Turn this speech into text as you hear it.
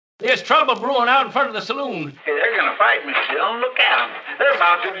There's trouble brewing out in front of the saloon. Hey, they're gonna fight me, Still. Look at them. They're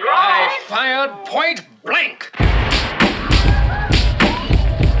about to draw. I fired point blank.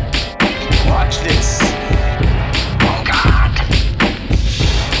 Watch this. Oh, God.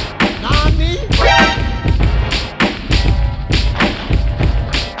 Nani?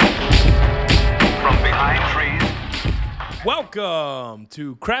 From behind trees. Welcome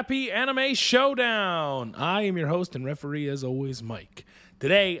to Crappy Anime Showdown. I am your host and referee, as always, Mike.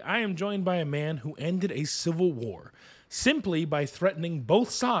 Today, I am joined by a man who ended a civil war simply by threatening both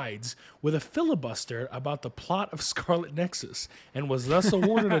sides with a filibuster about the plot of Scarlet Nexus, and was thus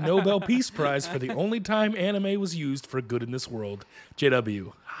awarded a Nobel Peace Prize for the only time anime was used for good in this world.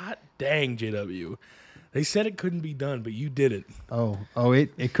 JW. Hot dang, JW. They said it couldn't be done, but you did it.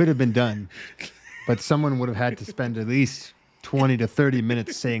 It could have been done, but someone would have had to spend at least 20 to 30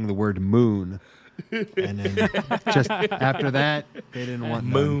 minutes saying the word moon. And then just after that, they didn't want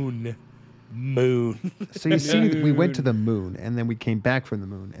Moon. So you see, we went to the moon, and then we came back from the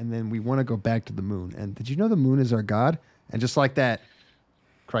moon, and then we want to go back to the moon. And did you know the moon is our god? And just like that,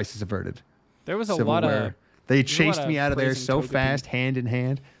 crisis averted. There was a Civil lot War. of... They chased me out of there praising so Togepi. fast, hand in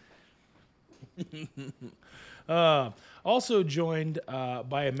hand. Also joined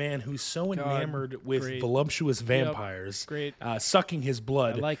by a man who's so enamored with great. voluptuous vampires, great. Sucking his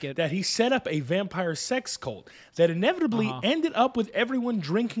blood, I like it. that he set up a vampire sex cult that inevitably ended up with everyone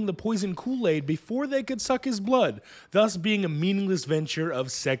drinking the poison Kool-Aid before they could suck his blood, thus being a meaningless venture of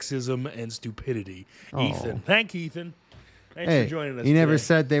sexism and stupidity. Ethan. Thank you, Ethan. Thanks for joining us he never today.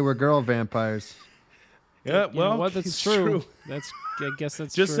 said they were girl vampires. Yeah, You know well, what? That's it's true. I guess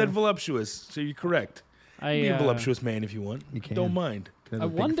that's Just true. said voluptuous, so you're correct. Be a voluptuous man if you want. You can. Don't mind.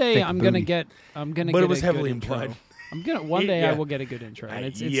 One day I'm gonna get. But get it was a heavily good intro. implied. One day I Yeah. will get a good intro, and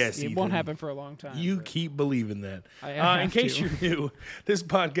it's yes, it Ethan. won't happen for a long time. You but keep believing that. I In have case to. you're new, this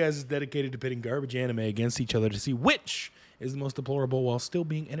podcast is dedicated to pitting garbage anime against each other to see which is the most deplorable while still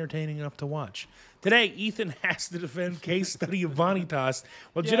being entertaining enough to watch. Today, Ethan has to defend Case Study of Vanitas,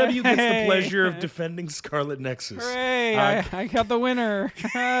 while JW gets the pleasure of defending Scarlet Nexus. Hooray! I got the winner.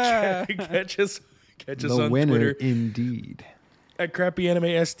 Catch us The on winner, Twitter indeed. at Crappy Anime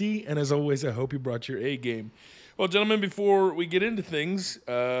SD, and as always, I hope you brought your A game. Well, gentlemen, before we get into things,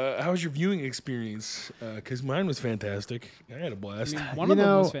 how was your viewing experience? Because mine was fantastic. I had a blast. One of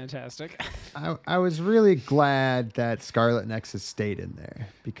them was fantastic. I was really glad that Scarlet Nexus stayed in there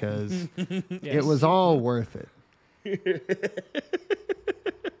because it was all worth it.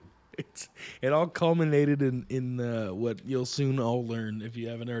 It all culminated in what you'll soon all learn if you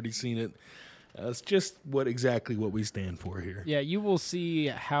haven't already seen it. It's just exactly what we stand for here. Yeah, you will see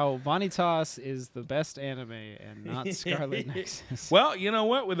how Vanitas is the best anime and not Scarlet Nexus. Well, you know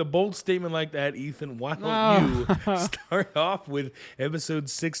what? With a bold statement like that, Ethan, why don't you start off with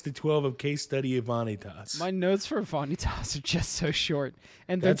episodes 6 to 12 of Case Study of Vanitas? My notes for Vanitas are just so short,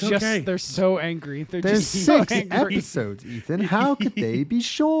 and they're That's okay. they're so angry. There's just so 6 angry. episodes, Ethan. How could they be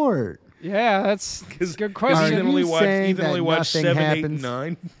short? Yeah, that's a good Ethan question. only you watched, saying Ethan only that watched nothing 7, 8, and happens?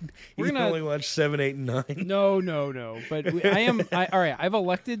 9. We're Ethan gonna- only watched 7, 8, and 9. No. But all right, I've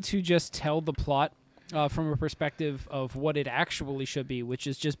elected to just tell the plot from a perspective of what it actually should be, which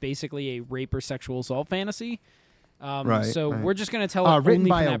is just basically a rape or sexual assault fantasy. Right. We're just going to tell it written only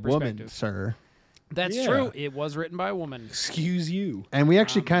by from a that woman, perspective. sir. That's Yeah. true. It was written by a woman. Excuse you. And we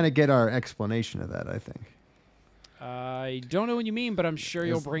actually kind of get our explanation of that, I think. I don't know what you mean, but I'm sure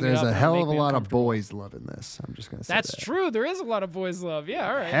you'll bring it There's up. a and hell make of a me lot of uncomfortable. boys loving this. I'm just going to say That's that. true. There is a lot of boys love. Yeah,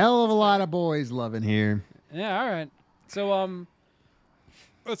 all right. Hell of a lot of boys loving here. Yeah, all right. So,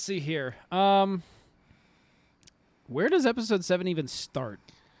 let's see here. Where does episode 7 even start?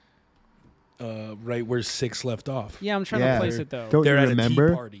 Right where 6 left off. Yeah, I'm trying Yeah. to place it, though. Don't They're you at remember? a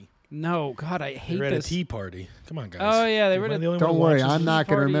tea party. No, God, I hate They're at this. a tea party. Come on, guys. Oh, yeah, they were Am I at- the only one Don't who worry, watches I'm this? not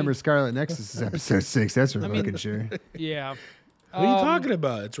going to party. remember Scarlet Nexus is episode 6. That's for fucking sure. Yeah. What are you talking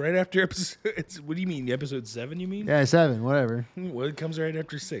about? It's right after episode. What do you mean? Episode 7? You mean? Yeah, 7, whatever. Well, it comes right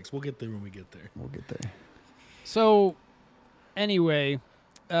after 6. We'll get there when we get there. We'll get there. So, anyway,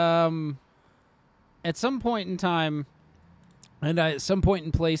 at some point in time, and at some point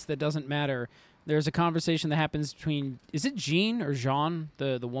in place that doesn't matter, there's a conversation that happens between, is it Jean or Jean,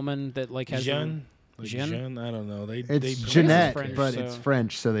 the woman that like has Jean? Like Jean? Jean? I don't know. They It's pronounce Jeanette, French, but so- it's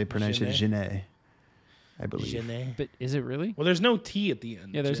French, so they pronounce it Jeanette. Jeanette, I believe. Jeanette. But is it really? Well, there's no T at the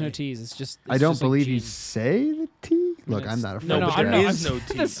end. Yeah, there's no Jay. T's. It's just. I it's don't just like believe you Jean. say the T. Look, It's- I'm not a No, French but guy. there I'm is not- no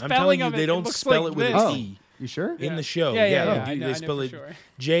the T. I'm spelling telling you, of it, they it don't looks spell like it with this. a T. You sure? In the show. Yeah, they I know spell for it sure.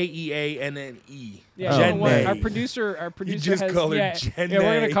 Jeanne. Yeah, Oh, you know what? Jeanne. Our producer just has. call her yeah, Jeanne. yeah,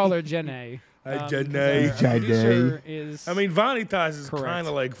 we're gonna call her Jenna. because Janae. our producer is. I mean, Vanitas is Correct. kind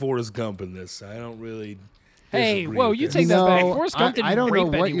of like Forrest Gump in this. I don't really. Hey, disagree whoa, with you this. take that back. No, Forrest Gump didn't I don't know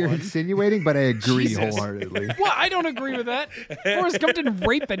rape what you're anyone. insinuating, but I agree Jesus. wholeheartedly. Well, I don't agree with that. Forrest Gump didn't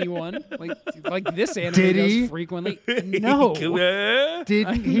rape anyone like this anime Did does he? frequently. No,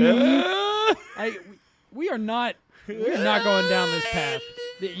 Didn't he? we are not going down this path.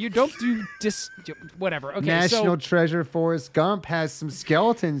 You don't do whatever. Okay, National Treasure Forrest Gump has some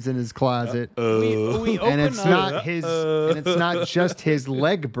skeletons in his closet. so we open And it's up. not his, and it's not just his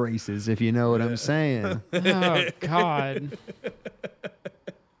leg braces, if you know what I'm saying. Oh God.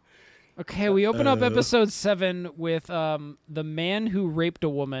 Okay, we open up episode 7 with the man who raped a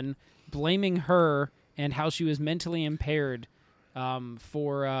woman blaming her and how she was mentally impaired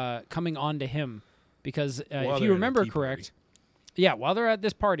for coming on to him because if they're you at a remember tea correct, yeah, while they're at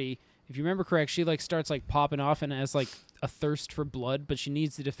this party, if you remember correct, she starts popping off and has a thirst for blood, but she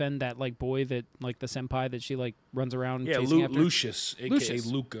needs to defend that boy that the senpai that she runs around chasing after. Lucius, aka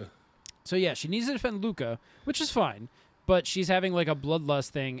Luca. So yeah, she needs to defend Luca, which is fine. But she's having a bloodlust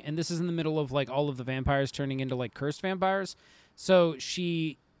thing, and this is in the middle of all of the vampires turning into cursed vampires. So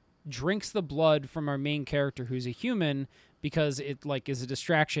she drinks the blood from our main character, who's a human, because it is a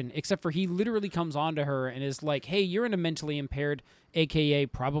distraction. Except for he literally comes onto her and is like, "Hey, you're in a mentally impaired, aka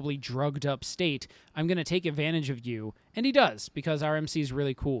probably drugged up state. I'm gonna take advantage of you," and he does because our MC is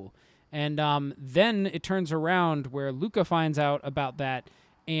really cool. And then it turns around where Luca finds out about that.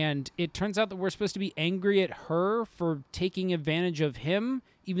 And it turns out that we're supposed to be angry at her for taking advantage of him,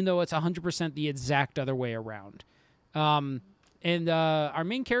 even though it's 100% the exact other way around. And our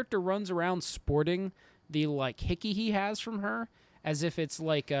main character runs around sporting the hickey he has from her, as if it's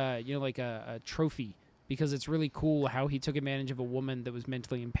a trophy, because it's really cool how he took advantage of a woman that was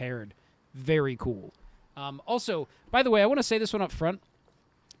mentally impaired. Very cool. Also, by the way, I want to say this one up front.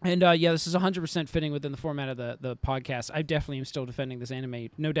 And yeah, this is 100% fitting within the format of the podcast. I definitely am still defending this anime,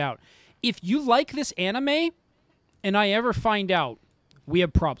 no doubt. If you like this anime, and I ever find out, we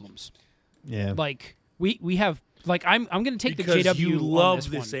have problems. Yeah. We have I'm going to take Because the JW. you on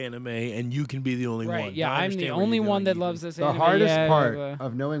love this one. anime, and you can be the only Right? one. Yeah, I I'm the understand where only you're one going, that Ethan. loves this The anime. hardest Yeah, part blah, blah.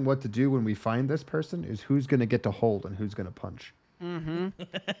 of knowing what to do when we find this person is who's going to get to hold and who's going to punch.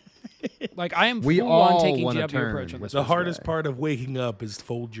 I am We full on all taking wanna GW turn approach on with this. The one. hardest guy. part of waking up is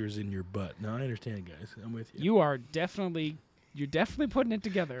Folgers in your butt. No, I understand, guys. I'm with you. You are definitely putting it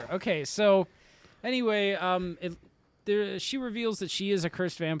together. Okay, so anyway, she reveals that she is a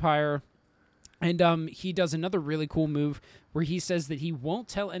cursed vampire, and he does another really cool move where he says that he won't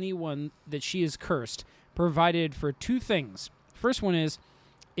tell anyone that she is cursed, provided for 2 things. First one is,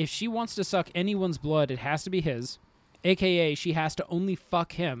 if she wants to suck anyone's blood, it has to be his, a.k.a. she has to only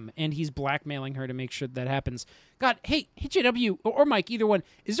fuck him, and he's blackmailing her to make sure that happens. God, hey, JW, or Mike, either one,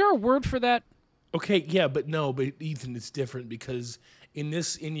 is there a word for that? Okay, yeah, but Ethan, it's different because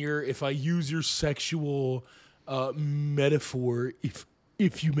if I use your sexual metaphor,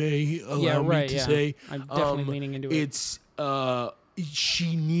 if you may allow me to say, I'm definitely leaning into it. it's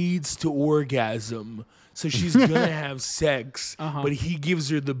she needs to orgasm, so she's gonna have sex, but he gives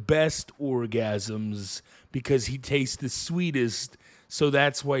her the best orgasms because he tastes the sweetest. So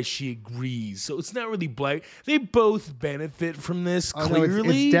that's why she agrees. So it's not really black. They both benefit from this, Oh, no,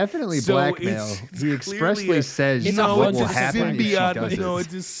 clearly. it's definitely So blackmail. it's He expressly clearly says It's what what will will happen if she does No,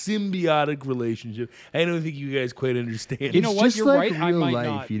 it. it's a symbiotic relationship. I don't think you guys quite understand. You know It's what? just You're like right. I real might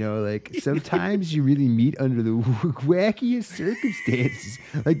life, not. sometimes you really meet under the wackiest circumstances.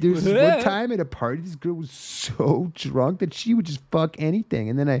 There was this one time at a party, this girl was so drunk that she would just fuck anything,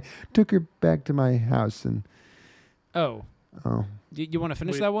 and then I took her back to my house, and Oh. oh, You want to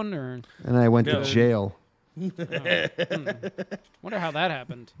finish that one, or and I went No. to jail. wonder how that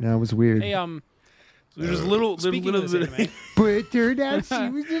happened? Yeah, it was weird. Hey, There's a little speaking of this anime, But it turned out she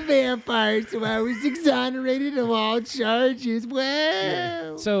was a vampire, so I was exonerated of all charges.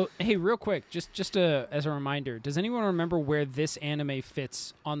 Wow. so hey, real quick, just as a reminder, does anyone remember where this anime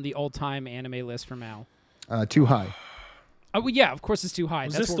fits on the all-time anime list for Mal? Too high. Oh, well, yeah, of course it's too high.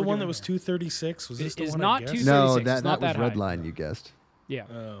 Was That's this what the we're one that doing was here. 236? Was this It the is one not I guessed? 236. No, It's that not was that high. Redline, you guessed. Yeah.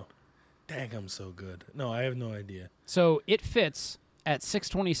 Oh, dang, I'm so good. No, I have no idea. So it fits at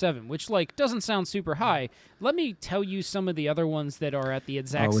 627, which doesn't sound super high. Let me tell you some of the other ones that are at the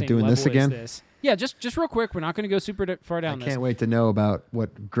exact we're same doing level this again? as this. Yeah, just real quick. We're not going to go super far I down this. can't wait to know about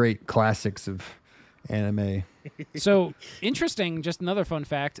what great classics of anime. So, interesting, just another fun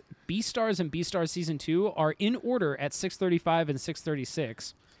fact, Beastars and Beastars Season 2 are in order at 635 and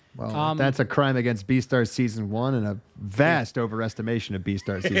 636. Well, that's a crime against Beastars Season 1 and a vast overestimation of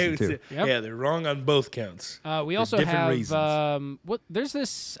Beastars Season 2. Yep. Yeah, they're wrong on both counts. We For also different have reasons. there's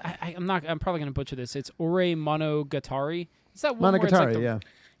this. I'm probably gonna butcher this. It's Ore Monogatari. Is that one where it's like Monogatari, the- yeah.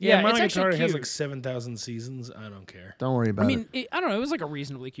 Yeah, it's Monogatari actually has cute. like 7,000 seasons. I don't care. Don't worry about I mean, I don't know. It was like a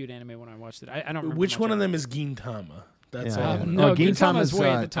reasonably cute anime when I watched it. I don't remember Which much one of it. them is Gintama? That's Yeah, all. yeah. No, Gintama's Gintama's way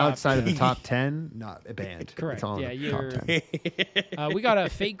at the top. outside of the top 10, not a band. Correct. It's all in Yeah, the top 10. We got a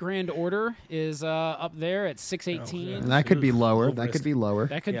Fate Grand Order is up there at 618. And that could be lower. Overest- That could be lower.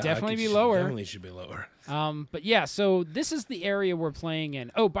 That could Yeah, definitely be should- lower. Definitely should be lower. But yeah, so this is the area we're playing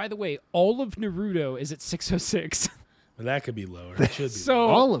in. Oh, by the way, all of Naruto is at 606. But that could be lower. It should be. So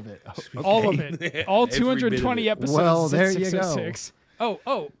All of it. all of it, all Every bit of 220 it. episodes. Well, is at there you go. 606.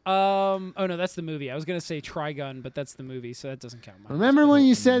 Oh no, that's the movie. I was gonna say Trigun, but that's the movie, so that doesn't count. Remember when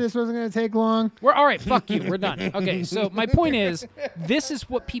you said this wasn't going to take long? We're all right. Fuck you. We're done. Okay. So my point is, this is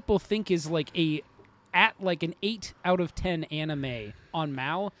what people think is like an 8 out of 10 anime on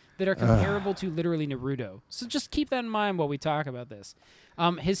Mal that are comparable to literally Naruto. So just keep that in mind while we talk about this.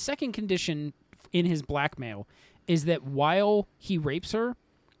 His second condition in his blackmail is that while he rapes her,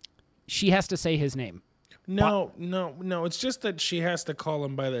 she has to say his name. No. It's just that she has to call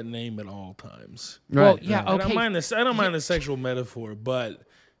him by that name at all times. Well, Right, yeah. right. I Okay. don't mind this. I don't mind the sexual metaphor, but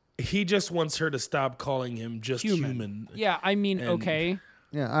he just wants her to stop calling him just human. Yeah. I mean, And- okay.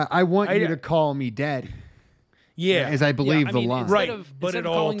 Yeah, I want you to call me daddy, Yeah, as I believe I the mean, line. Instead Right, of, but instead at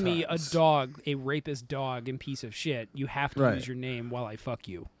of all calling me a times. dog, a rapist dog and piece of shit, you have to Right. use your name while I fuck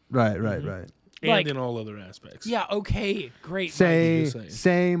you. Right. and like- in all other aspects. Yeah, okay, great. Say just saying.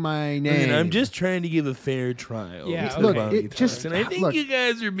 say my name. And I'm just trying to give a fair trial. Yeah, to okay. Look, Vanitas. it just- and I think look. you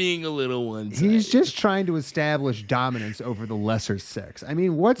guys are being a little one-sided. He's just trying to establish dominance over the lesser sex. I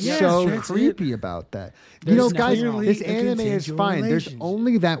mean, what's Yes, so that's creepy about that? There's you know, guys, clearly this a anime is consensual fine. There's relationship.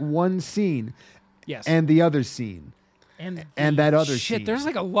 only that one scene Yes. and the other scene and that other shit, scene. there's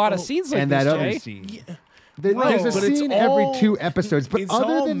like a lot of scenes like and this, that other Jay. scene. Right, There's a but it's scene every all- 2 episodes, but it's other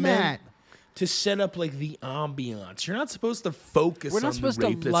all than meant that, to set up like the ambiance. You're not supposed to focus We're not on supposed the to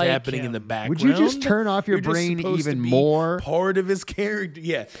rape that's like happening in the him. background. Would you just turn off your You're just brain supposed to even be more? Part of his character.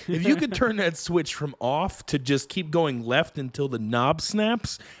 Yeah. If you could turn that switch from off to just keep going left until the knob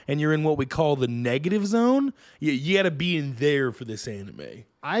snaps and you're in what we call the negative zone, you got to be in there for this anime.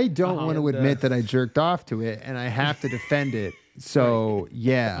 I don't want to And, admit that I jerked off to it, and I have to defend it. So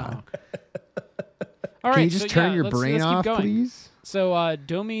yeah, All right, can you just so turn yeah, your let's brain keep off, going. please? So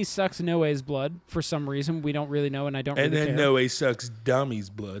Domi sucks Noe's blood for some reason. We don't really know, and I don't And really then care. Noe sucks Dummy's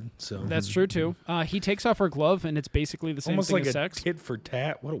blood. So That's true too. He takes off her glove, and it's basically the same almost thing like as a sex. tit for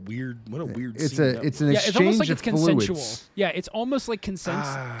tat. What a weird It's scene a that it's was. an Yeah, it's exchange almost like of it's consensual. fluids. Yeah, it's almost like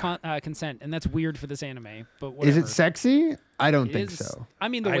consent, and that's weird for this anime. But whatever. Is it sexy? I don't It think is- so. I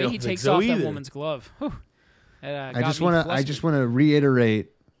mean, the I way don't he think takes so off that either. woman's glove. Whew, I just want to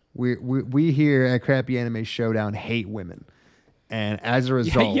reiterate we here at Crappy Anime Showdown hate women, and as a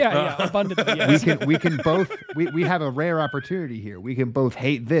result, yeah, abundantly. Yes. we can both we have a rare opportunity here. We can both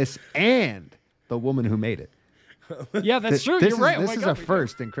hate this and the woman who made it. Yeah, that's true. This You're is, right. Oh This my is God, a we do.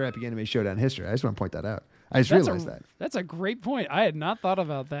 first in Crappy Anime Showdown history. I just want to point that out. I just That's realized that. That's a great point. I had not thought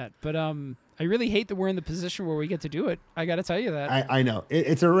about that, but I really hate that we're in the position where we get to do it. I got to tell you that. I know.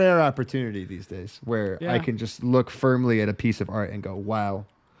 It's a rare opportunity these days where Yeah. I can just look firmly at a piece of art and go, wow,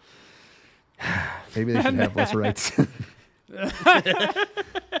 maybe they should have less rights.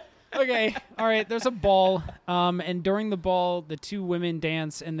 Okay, all right. There's a ball, and during the ball, the two women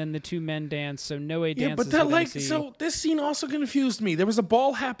dance, and then the two men dance. So Noe dances. Yeah, but that with like MC. so this scene also confused me. There was a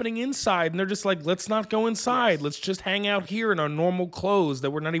ball happening inside, and they're just like, let's not go inside. Let's just hang out here in our normal clothes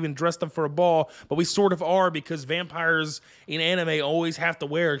that we're not even dressed up for a ball, but we sort of are because vampires in anime always have to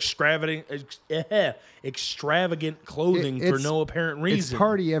wear extravagant clothing for It's- no apparent reason. It's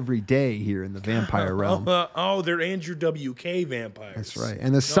party every day here in the vampire realm. Oh, they're Andrew WK vampires. That's right.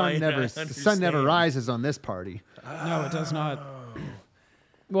 And the sun I the sun never understand. rises on this party. No, it does not.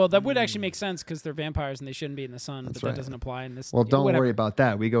 Well, that would actually make sense because they're vampires and they shouldn't be in the sun, but right. that doesn't apply in this. Well, don't whatever. worry about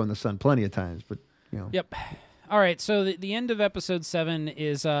that. We go in the sun plenty of times, but you know. Yep. All right. So the end of episode 7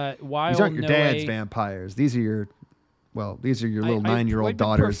 is while These aren't your Noe, dad's vampires. These are your little I 9-year-old would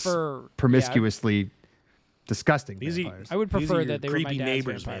daughters prefer- promiscuously disgusting These are- vampires. I would These are prefer your that they were my creepy dad's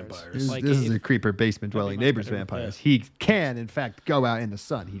neighbors' vampires. vampires. Like, this is if- a creeper basement dwelling much neighbors better. vampires. Yeah. He can, in fact, go out in the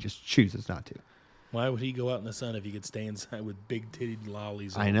sun. He just chooses not to. Why would he go out in the sun if he could stay inside with big titted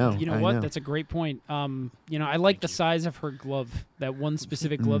lollies? I all know. day? You know I what? know. That's a great point. I like the size of her glove. That one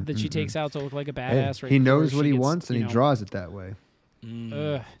specific glove that she takes out to look like a Hey, badass. Right he before knows she what he gets, wants and you he know, draws it that way.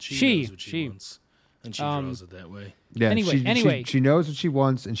 She knows what she. wants. And she draws it that way. Yeah. Anyway. She knows what she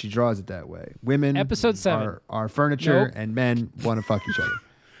wants and she draws it that way. Women Episode 7. are furniture Nope. and men want to fuck each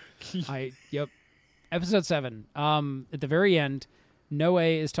other. Yep. Episode 7. At the very end, Noe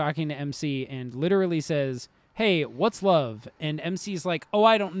is talking to MC and literally says, "Hey, what's love?" And MC's like, "Oh,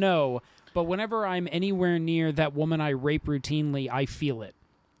 I don't know, but whenever I'm anywhere near that woman I rape routinely, I feel it."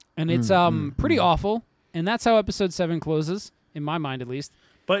 And it's pretty awful. And that's how episode 7 closes, in my mind at least.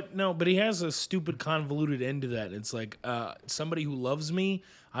 But he has a stupid convoluted end to that. It's like somebody who loves me,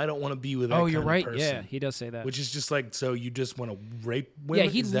 I don't want to be with that kind you're right. of person. Yeah, he does say that. Which is just like, so you just want to rape women?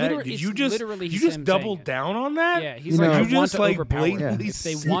 Yeah, he is that, literally. did you just literally you just him double saying it. down on that? Yeah, he's You like, know, I you want just to like overpower blatantly them. If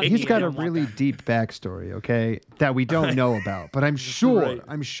they say want He's me, got I a don't want really that. deep backstory, okay, that we don't know about. But I'm sure, Right.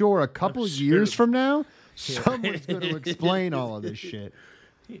 I'm sure a couple sure. years from now, someone's going to explain all of this shit.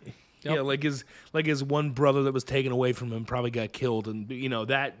 Yeah, like his one brother that was taken away from him probably got killed, and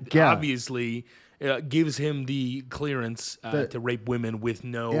that Yeah. obviously gives him the clearance to rape women with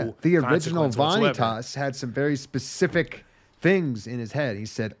no The original consequence whatsoever. Vanitas had some very specific things in his head. He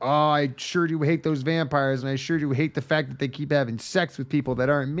said, "Oh, I sure do hate those vampires, and I sure do hate the fact that they keep having sex with people that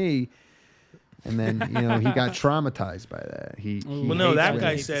aren't me." And then, he got traumatized by that. Well, no, hates that women. guy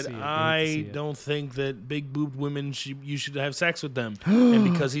hate to said, see it. Hate to "I see it." don't think that big boobed women you should have sex with them."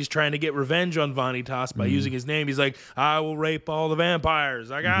 And because he's trying to get revenge on Vanitas by using his name, he's like, "I will rape all the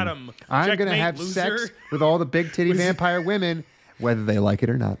vampires. I got them. I'm going to have sex with all the big titty vampire women, whether they like it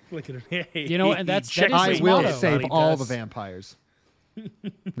or not. And that is I his will motto. save all the vampires,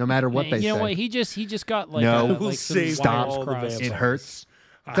 no matter what they You know say. what? He just got like No. like We'll some save wires all the crossed. vampires. It hurts.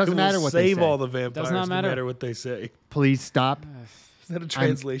 Doesn't matter what they save say. all the vampires. Does not matter. No matter what they say. Please stop. Is that a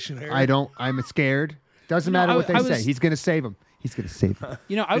translation error? I'm scared. Doesn't matter what they say. He's going to save them. He's going to save them.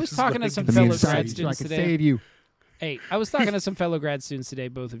 I was talking to some From the fellow inside, grad so I students can today. save you. Hey, I was talking to some fellow grad students today,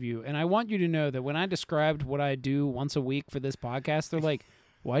 both of you, and I want you to know that when I described what I do once a week for this podcast, they're like,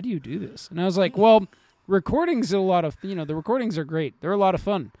 "Why do you do this?" And I was like, "Well, recordings are a lot of, the recordings are great. They're a lot of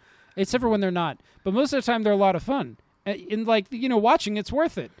fun, except for when they're not. But most of the time, they're a lot of fun. And watching it's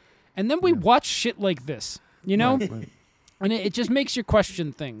worth it. And then we watch shit like this, Right. and it just makes you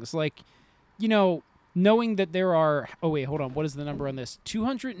question things, like, knowing that there are. Oh wait, hold on. What is the number on this?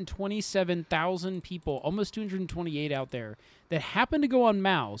 227,000 people, almost 228 out there that happen to go on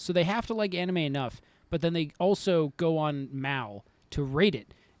Mal, so they have to like anime enough, but then they also go on Mal to rate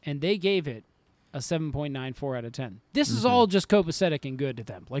it, and they gave it a 7.94 out of 10. This is all just copacetic and good to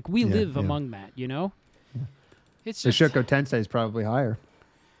them. Like we live among that, It's The just Shoko Tensei is probably higher.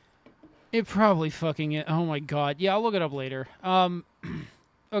 it probably fucking it. Oh my god. Yeah, I'll look it up later.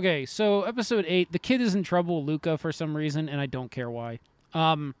 Okay, so episode 8, the kid is in trouble with Luca for some reason, and I don't care why.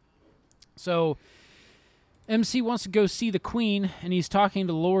 So MC wants to go see the queen, and he's talking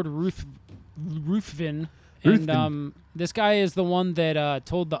to Lord Ruthven. And this guy is the one that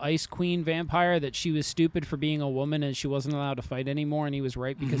told the Ice Queen vampire that she was stupid for being a woman and she wasn't allowed to fight anymore, and he was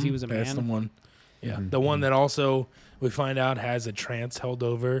right because he was a man. That's the one. Yeah, the one that also we find out has a trance held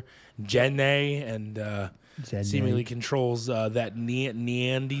over Jenne and seemingly controls that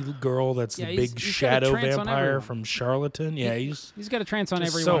Neandy girl. That's the he's big got a shadow trance on vampire everyone. from Charlatan. Yeah, he's got a trance on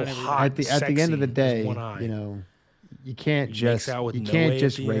just everyone. so and everyone. hot. At the end of the Sexy day, as one eye. you can't He just makes out with you Noe can't at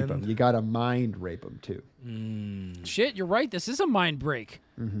just the rape end. them. You got to mind rape them too. Shit, you're right. This is a mind break.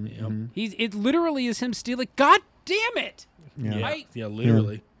 Yep. It literally is him stealing. God damn it! Yeah,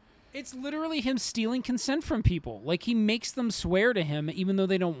 literally. It's literally him stealing consent from people. Like he makes them swear to him even though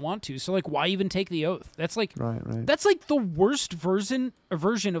they don't want to. So like, why even take the oath? That's like Right. That's like the worst version of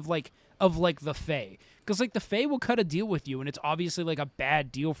the Fae. Because like the Fae will cut a deal with you, and it's obviously like a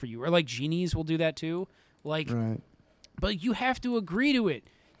bad deal for you. Or like genies will do that too. Like, Right. but you have to agree to it.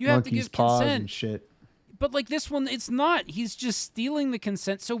 You have to Monkey's give paws consent. and shit. But like this one, it's not. He's just stealing the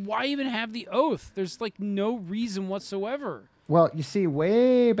consent. So why even have the oath? There's like no reason whatsoever. Well, you see,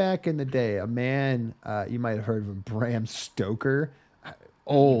 way back in the day, a man, you might have heard of him, Bram Stoker,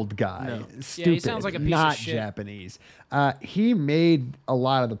 old guy, stupid, Yeah, he sounds like a piece of not shit. Japanese. He made a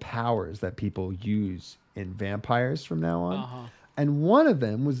lot of the powers that people use in vampires from now on. And one of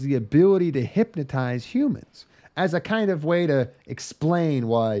them was the ability to hypnotize humans as a kind of way to explain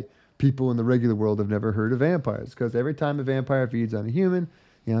why people in the regular world have never heard of vampires. Because every time a vampire feeds on a human,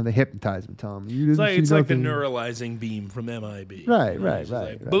 they hypnotize them, tell them, It's like the neuralizing beam from MIB. Right.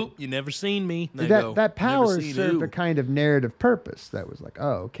 Boop, you never seen me. And I go, That power "Never seen served who?" a kind of narrative purpose that was like,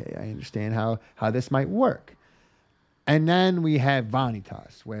 oh, okay, I understand how this might work. And then we have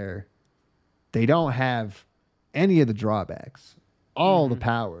Vanitas, where they don't have any of the drawbacks, all the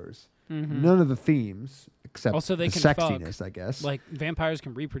powers, none of the themes, except Also, they the can sexiness, fuck. I guess. Like vampires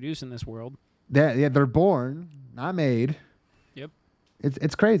can reproduce in this world. they're born, not made. Yep.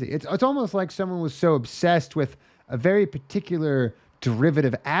 It's crazy. It's almost like someone was so obsessed with a very particular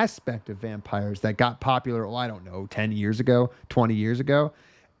derivative aspect of vampires that got popular, I don't know, 10 years ago, 20 years ago.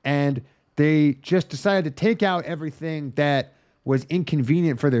 And they just decided to take out everything that was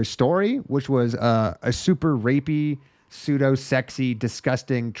inconvenient for their story, which was a super rapey, pseudo-sexy,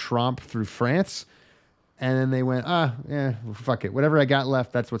 disgusting trompe through France. And then they went, fuck it. Whatever I got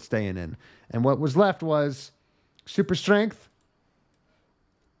left, that's what's staying in. And what was left was super strength,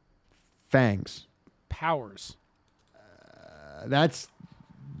 fangs. Powers. That's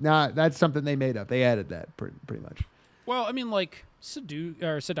something they made up. They added that pretty much. Well, I mean, like,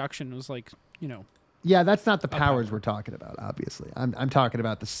 seduction was like, Yeah, that's not the powers we're talking about, obviously. I'm talking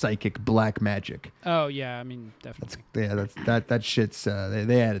about the psychic black magic. Oh, yeah, I mean, definitely. That shit's,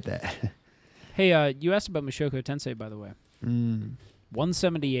 they added that. Hey, you asked about Mushoku Tensei, by the way.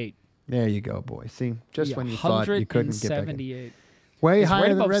 178. There you go, boy. See, just when you thought you couldn't get back in. 178. Way It's higher right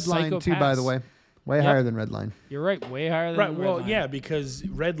than above Redline, Psycho too, by the Pass. way. Way higher than Redline. You're right, way higher than Right. Red Well, Line. yeah, because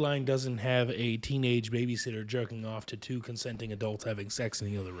Redline doesn't have a teenage babysitter jerking off to two consenting adults having sex in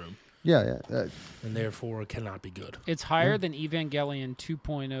the other room, Yeah. and therefore cannot be good. It's higher than Evangelion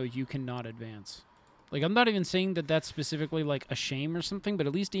 2.0, You Cannot Advance. Like, I'm not even saying that that's specifically, like, a shame or something, but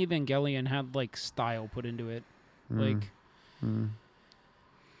at least Evangelion had, like, style put into it. Like...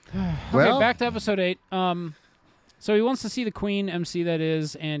 Well, okay, back to episode 8. So he wants to see the queen, MC that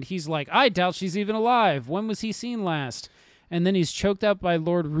is, and he's like, I doubt she's even alive. When was he seen last? And then he's choked out by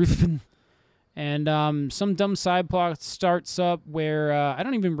Lord Ruthven. And some dumb side plot starts up where I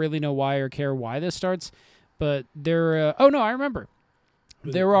don't even really know why or care why this starts, but there... oh, no, I remember.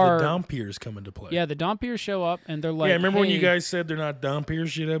 There are... The Dompiers come into play. Yeah, the Dompiers show up, and they're like, yeah, remember when you "Hey." guys said they're not Dompiers,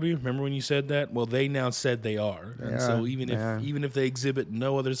 GW? Remember when you said that? Well, they now said they are. And so even if they exhibit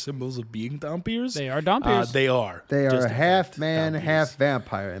no other symbols of being Dompiers, They are Dompiers. they are. they Just are in half fact man, Dompiers. half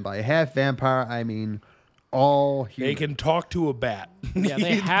vampire. And by half vampire, I mean all human. They can talk to a bat. Yeah,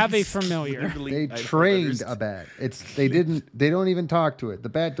 they have a familiar. They trained a bat. They don't even talk to it. The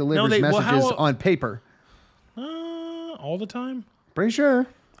bat delivers messages on paper. All the time? Pretty sure.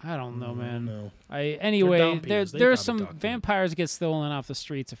 I don't know, man. No. Anyway, Dompiers. They there's probably some talk to them. vampires get stolen off the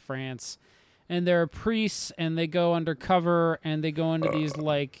streets of France, and there are priests, and they go undercover, and they go into these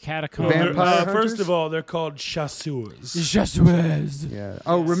like catacombs. Vampire First hunters? of all, they're called chasseurs. Chassuez. Yeah.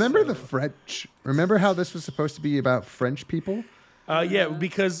 Oh, remember the French? Remember how this was supposed to be about French people? Yeah,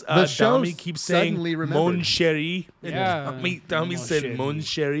 because The show Dami keeps saying suddenly remembered. mon chéri. And Yeah. Dami said chéri. mon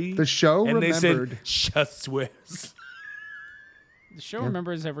chéri. The show and remembered. they said chasseurs. The show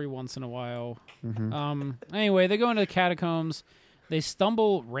remembers every once in a while. Mm-hmm. Anyway, they go into the catacombs. They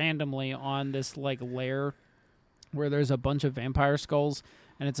stumble randomly on this like lair where there's a bunch of vampire skulls,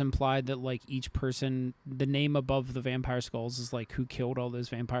 and it's implied that like each person, the name above the vampire skulls is like who killed all those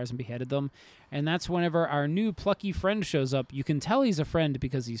vampires and beheaded them. And that's whenever our new plucky friend shows up. You can tell he's a friend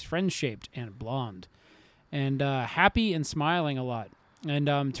because he's friend-shaped and blonde and happy and smiling a lot.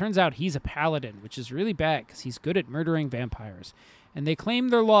 And turns out he's a paladin, which is really bad because he's good at murdering vampires. And they claim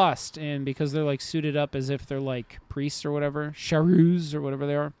they're lost, and because they're like suited up as if they're like priests or whatever, charus or whatever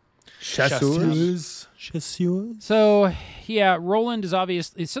they are. Chasseurs. Chasseurs. So yeah, Roland is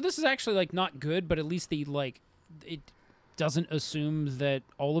obviously. So this is actually like not good, but at least the like it doesn't assume that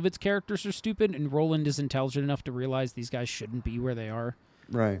all of its characters are stupid, and Roland is intelligent enough to realize these guys shouldn't be where they are.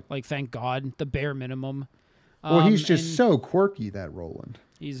 Right. Like, thank God, the bare minimum. Well, he's just and so quirky, that Roland.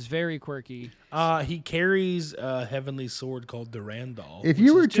 He's very quirky. He carries a heavenly sword called Durandal. If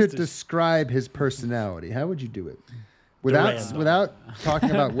you were to describe his personality, how would you do it? Durandal. Without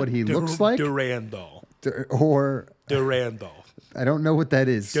talking about what he looks like? Durandal. Or, Durandal. I don't know what that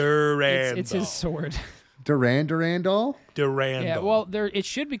is. Durandal. It's his sword. Durandal? Durandal. Yeah, well, it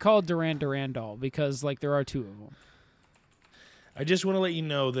should be called Durandal because like there are two of them. I just want to let you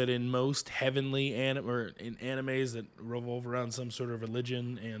know that in most heavenly or in animes that revolve around some sort of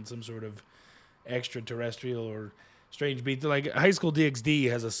religion and some sort of extraterrestrial or strange beast, like High School DxD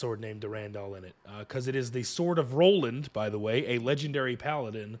has a sword named Durandal in it because it is the sword of Roland, by the way, a legendary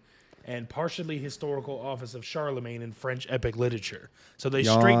paladin and partially historical office of Charlemagne in French epic literature. So they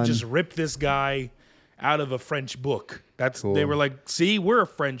straight just ripped this guy out of a French book. They were like, see, we're a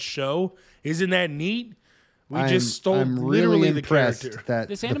French show. Isn't that neat? We just stole I'm literally really the impressed character. that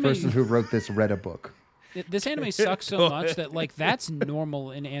This the anime- person who wrote this read a book. This anime sucks so Go much ahead. that like that's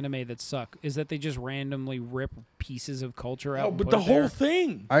normal in anime that suck is that they just randomly rip pieces of culture out. Oh, and but put the it whole there.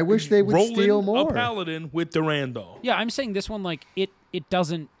 thing. I wish they would Roland, steal more. a paladin with Durandal. Yeah, I'm saying this one like it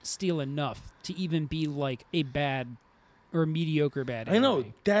doesn't steal enough to even be like a bad or mediocre bad I know.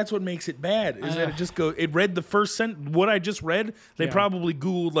 anime. That's what makes it bad. Is that it read the first sentence. What I just read, they probably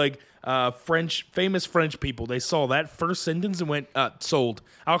Googled like famous French people. They saw that first sentence and went, sold.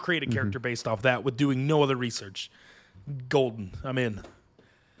 I'll create a character based off that with doing no other research. Golden. I'm in.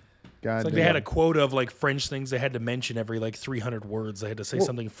 God It's like they had a quota of like French things they had to mention every like 300 words. They had to say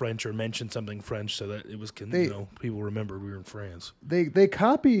something French or mention something French so that it was, people remembered we were in France. They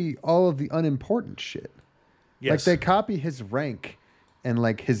copy all of the unimportant shit. Yes. Like they copy his rank and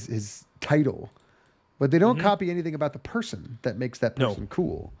like his title, but they don't copy anything about the person that makes that person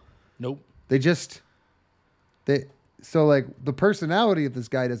cool. Nope. So like the personality of this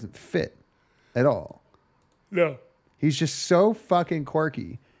guy doesn't fit at all. No. He's just so fucking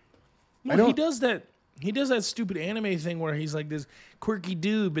quirky. Well, he does that. He does that stupid anime thing where he's like this quirky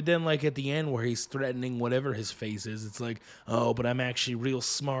dude, but then like at the end where he's threatening whatever his face is, it's like, oh, but I'm actually real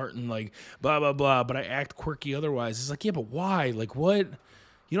smart and like blah blah blah, but I act quirky otherwise. It's like, yeah, but why? Like what?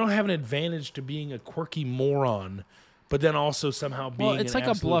 You don't have an advantage to being a quirky moron, but then also somehow being It's an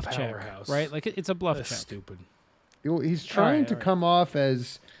like a bluff powerhouse. check, right? Like it's a bluff That's check. stupid. He's trying to come off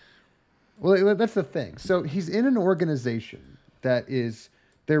as well. That's the thing. So he's in an organization that is.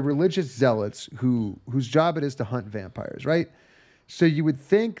 They're religious zealots whose job it is to hunt vampires, right? So you would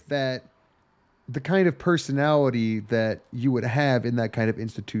think that the kind of personality that you would have in that kind of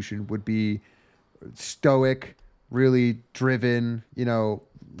institution would be stoic, really driven,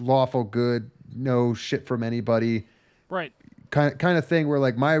 lawful good, no shit from anybody. Right. Kind of thing where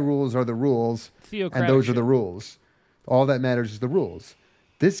like my rules are the rules Theocratic and those are shit. the rules. All that matters is the rules.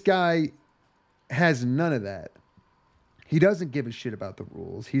 This guy has none of that. He doesn't give a shit about the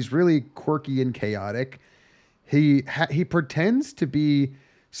rules. He's really quirky and chaotic. He pretends to be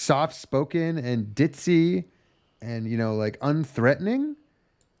soft-spoken and ditzy and, like unthreatening,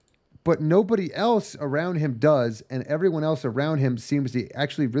 but nobody else around him does, and everyone else around him seems to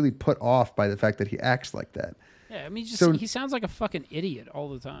actually really put off by the fact that he acts like that. Yeah, I mean, So- he sounds like a fucking idiot all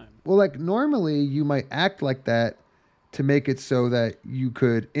the time. Well, like normally you might act like that to make it so that you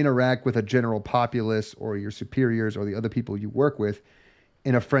could interact with a general populace or your superiors or the other people you work with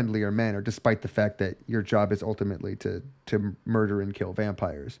in a friendlier manner, despite the fact that your job is ultimately to murder and kill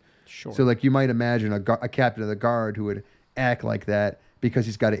vampires. Sure. So like you might imagine a captain of the guard who would act like that because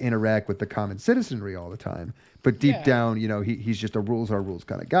he's got to interact with the common citizenry all the time. But deep down, he's just a rules are rules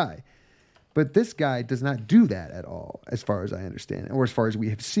kind of guy. But this guy does not do that at all, as far as I understand, or as far as we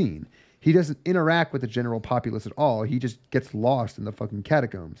have seen. He doesn't interact with the general populace at all. He just gets lost in the fucking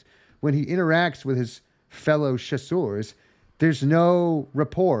catacombs. When he interacts with his fellow chasseurs, there's no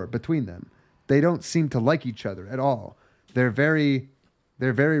rapport between them. They don't seem to like each other at all. They're very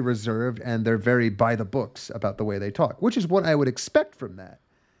reserved and they're very by the books about the way they talk, which is what I would expect from that.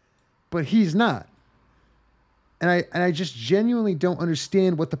 But he's not. And I just genuinely don't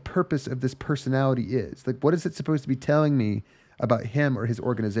understand what the purpose of this personality is. Like, what is it supposed to be telling me about him or his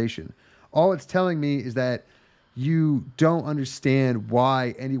organization? All it's telling me is that you don't understand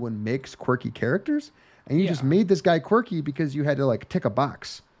why anyone makes quirky characters, and you just made this guy quirky because you had to like tick a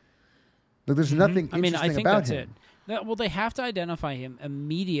box. Like, there's nothing interesting I think about that's him. it. Well, they have to identify him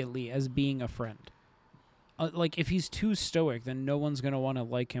immediately as being a friend. Like, if he's too stoic, then no one's gonna want to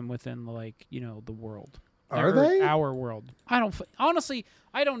like him within the world. Are they? Our world? Honestly,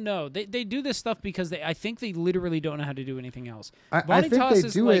 I don't know. They do this stuff because I think they literally don't know how to do anything else. I think Vanitas they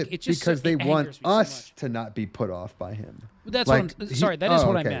is do like, it just because they angers want me so us much. to not be put off by him. That's Like, what I'm sorry. That is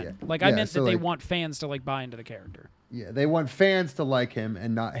what I okay, meant. yeah. Like I Yeah, meant so that they like- want fans to like buy into the character. Yeah, they want fans to like him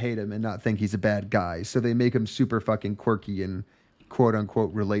and not hate him and not think he's a bad guy. So they make him super fucking quirky and quote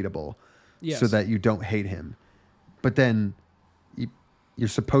unquote relatable, Yes. so that you don't hate him. But then you're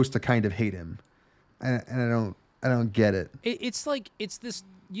supposed to kind of hate him, and I don't get it. It's like it's this.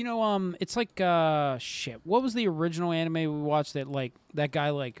 It's like shit. What was the original anime we watched that guy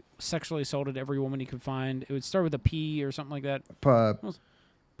like sexually assaulted every woman he could find? It would start with a P or something like that.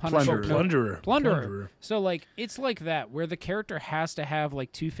 Plunderer. Plunderer. So like it's like that where the character has to have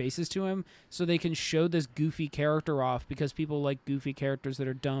like two faces to him so they can show this goofy character off because people like goofy characters that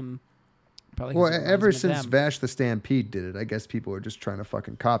are dumb. Probably 'cause Well, it reminds ever them of since them. Vash the Stampede did it, I guess people are just trying to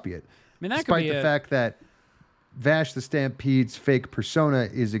fucking copy it. I mean, that could Despite be the fact that Vash the Stampede's fake persona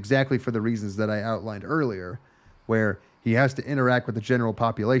is exactly for the reasons that I outlined earlier, where he has to interact with the general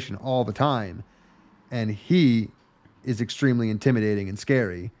population all the time, and he is extremely intimidating and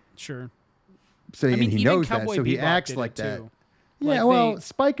scary. Sure. So I mean, and he even knows that, Cowboy so he Bebop acts did like it, that. too. Yeah, Like, well, they-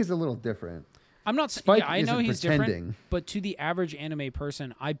 Spike is a little different. I'm not. Spike Yeah, I know isn't he's pretending. different, but to the average anime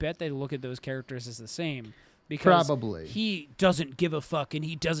person, I bet they look at those characters as the same. Because Probably. he doesn't give a fuck and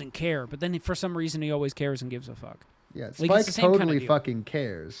he doesn't care, but then for some reason he always cares and gives a fuck. Yeah, Like, Spike it's the same kind of totally deal. fucking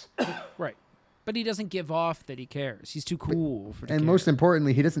cares. Right. But he doesn't give off that he cares. He's too cool for to And care. most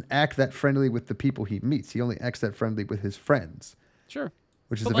importantly, he doesn't act that friendly with the people he meets. He only acts that friendly with his friends, Sure.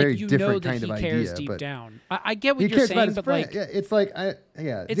 which is But a very you different know that kind he of cares idea. deep But down. I get what he you're cares about saying, his but friend. like, Yeah, it's like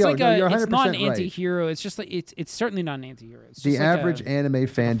it's Yo, like no, you're it's not an 100% right. anti-hero. It's just like it's certainly not an anti-hero. It's The just like average anime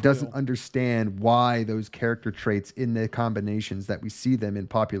fan doesn't foil. understand why those character traits in the combinations that we see them in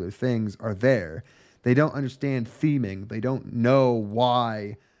popular things are there. They don't understand theming. They don't know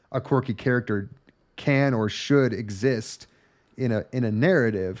why a quirky character can or should exist in a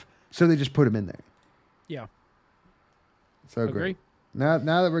narrative, so they just put him in there. Yeah. So Agree. great. Now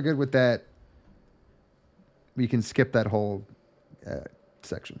that we're good with that, we can skip that whole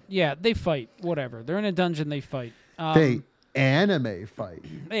section. Yeah, they fight. Whatever. They're in a dungeon. They fight. They anime fight.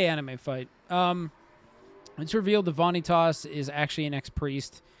 They anime fight. It's revealed that Vanitas is actually an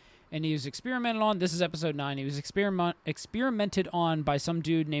ex-priest, and he was experimented on. This is episode 9. He was experimented on by some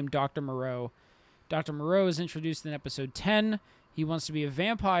dude named Dr. Moreau. Dr. Moreau is introduced in episode 10. He wants to be a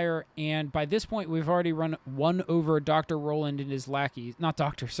vampire, and by this point, we've already won over Dr. Roland and his lackeys.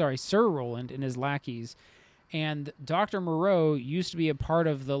 Sir Roland and his lackeys. And Dr. Moreau used to be a part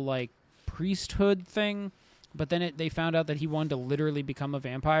of the, like, priesthood thing, but then they found out that he wanted to literally become a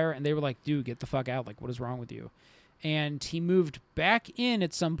vampire, and they were like, dude, get the fuck out. Like, what is wrong with you? And he moved back in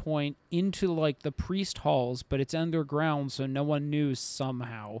at some point into, like, the priest halls, but it's underground, so no one knew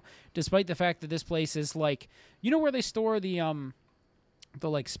somehow, despite the fact that this place is, like, you know where they store the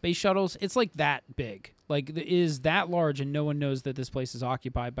like, space shuttles? It's, like, that big. Like, it is that large, and no one knows that this place is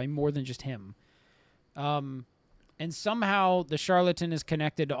occupied by more than just him. And somehow the charlatan is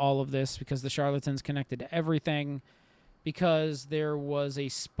connected to all of this, because the charlatan's connected to everything, because there was a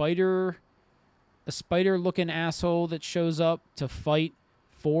spider-looking asshole that shows up to fight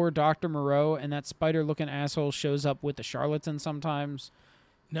for Dr. Moreau, and that spider-looking asshole shows up with the charlatan sometimes.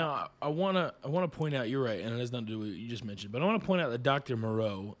 Now, I wanna point out, you're right, and it has nothing to do with what you just mentioned, but I want to point out that Dr.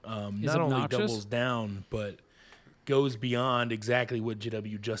 Moreau not only obnoxious? doubles down, but goes beyond exactly what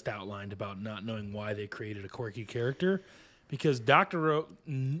JW just outlined about not knowing why they created a quirky character, because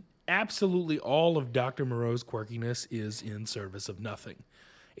absolutely all of Dr. Moreau's quirkiness is in service of nothing.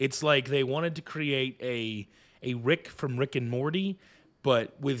 It's like they wanted to create a Rick from Rick and Morty,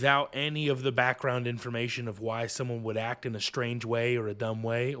 but without any of the background information of why someone would act in a strange way or a dumb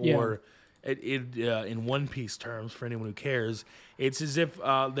way, or in One Piece terms, for anyone who cares, it's as if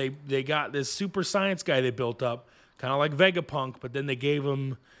they got this super science guy they built up, kind of like Vegapunk, but then they gave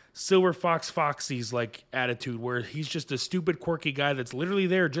him Silver Fox Foxy's like attitude, where he's just a stupid, quirky guy that's literally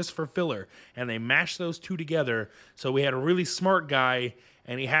there just for filler, and they mashed those two together. So we had a really smart guy,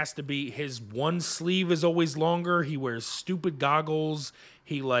 and he has to be, his one sleeve is always longer. He wears stupid goggles.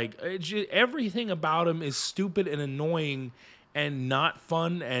 He everything about him is stupid and annoying and not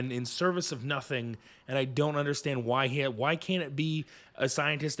fun and in service of nothing. And I don't understand why why can't it be a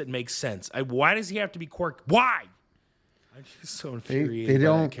scientist that makes sense? Why does he have to be quirky? Why? I'm just so infuriated They by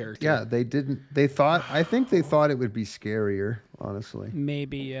don't. that character. Yeah, they didn't. They thought. I think they thought it would be scarier. Honestly,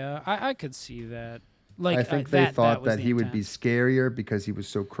 Maybe, yeah. I could see that. Like, I think they thought was that the he would be intent. scarier because he was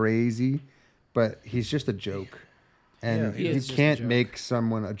so crazy, but he's just a joke, and he you is just a can't joke. make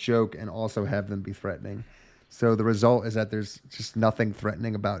someone a joke and also have them be threatening. So the result is that there's just nothing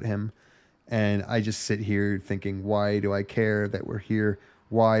threatening about him, and I just sit here thinking, why do I care that we're here?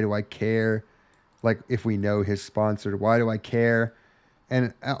 Why do I care? Like, if we know his sponsor, why do I care?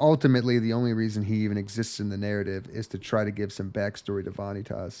 And ultimately, the only reason he even exists in the narrative is to try to give some backstory to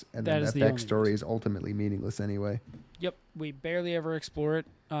Vanitas. And That then is that the only backstory reason. is ultimately meaningless anyway. Yep, we barely ever explore it.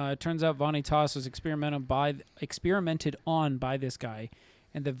 It turns out Vanitas was experimented on by this guy,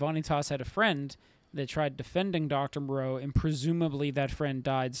 and that Vanitas had a friend that tried defending Dr. Moreau, and presumably that friend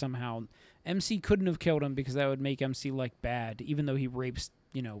died somehow. MC couldn't have killed him because that would make MC, like, bad, even though he rapes,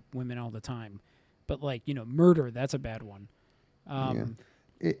 women all the time. But, like, murder, that's a bad one.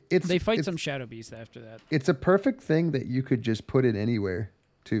 They fight some shadow beast after that. It's a perfect thing that you could just put it anywhere,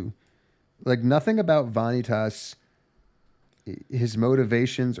 too. Like, nothing about Vanitas, his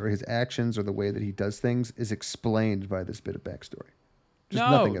motivations or his actions or the way that he does things is explained by this bit of backstory. Just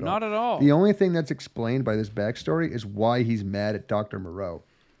No, nothing at all. not at all. The only thing that's explained by this backstory is why he's mad at Dr. Moreau.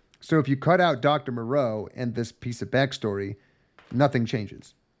 So if you cut out Dr. Moreau and this piece of backstory, nothing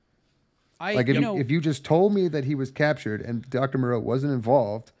changes. Like, if you just told me that he was captured and Dr. Moreau wasn't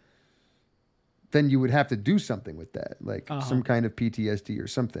involved, then you would have to do something with that, like some kind of PTSD or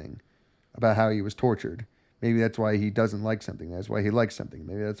something about how he was tortured. Maybe that's why he doesn't like something. That's why he likes something.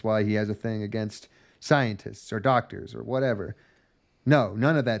 Maybe that's why he has a thing against scientists or doctors or whatever. No,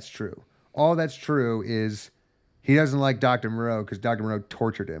 none of that's true. All that's true is He doesn't like Dr. Moreau because Dr. Moreau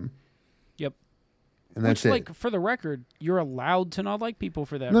tortured him. Yep. And that's Which, it. like, for the record, you're allowed to not like people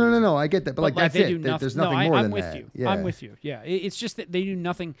for that. No. I get that, but like that's they it. do nothing. There's nothing more I'm than with that. you. Yeah. I'm with you. Yeah, it's just that they do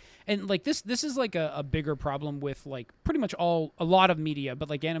nothing, and like this is like a bigger problem with like pretty much a lot of media, but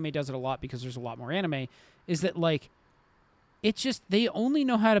like anime does it a lot because there's a lot more anime. Is that like it's just they only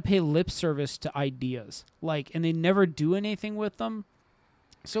know how to pay lip service to ideas, like, and they never do anything with them.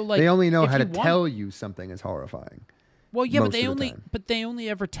 So like they only know if how to you want- tell you something is horrifying. Well, yeah, most of the time. but they only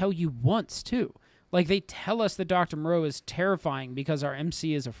ever tell you once too. Like they tell us that Dr. Moreau is terrifying because our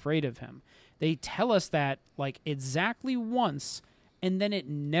MC is afraid of him. They tell us that like exactly once, and then it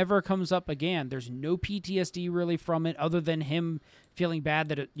never comes up again. There's no PTSD really from it, other than him feeling bad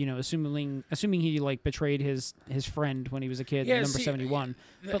that assuming he like betrayed his friend when he was a kid, Yeah, number see, 71.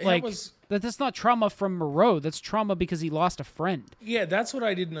 But that like was- that's not trauma from Moreau. That's trauma because he lost a friend. Yeah, that's what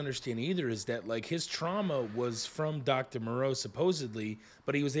I didn't understand either, is that like his trauma was from Dr. Moreau supposedly,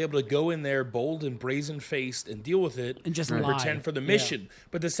 but he was able to go in there bold and brazen-faced and deal with it And just and lie. pretend for the Yeah. mission.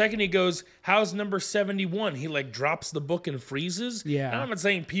 But the second he goes, how's number 71? He like drops the book and freezes. Yeah. And I'm not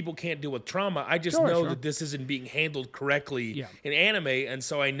saying people can't deal with trauma. I just Sure, know sure. that this isn't being handled correctly Yeah. in anime, and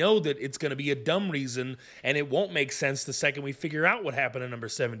so I know that it's going to be a dumb reason, and it won't make sense the second we figure out what happened in number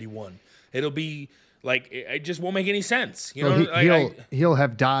 71. It'll be like it just won't make any sense. You know, Well, he'll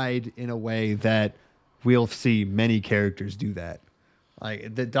have died in a way that we'll see many characters do that.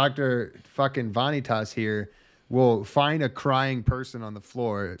 Like the Dr. fucking Vanitas here will find a crying person on the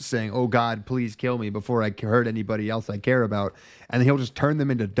floor saying, "Oh God, please kill me before I hurt anybody else I care about," and he'll just turn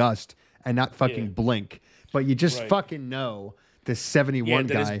them into dust and not fucking blink. But you just Right. fucking know the 71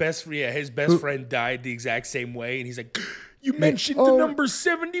 that guy. his best friend died the exact same way, and he's like, "You mentioned the number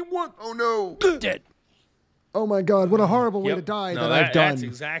 71. Oh no, Dead. Oh my God, what a horrible way Yep. to die No, that I've done. That's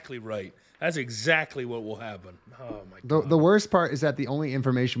exactly right. That's exactly what will happen. Oh my God. The worst part is that the only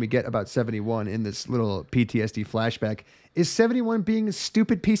information we get about 71 in this little PTSD flashback is 71 being a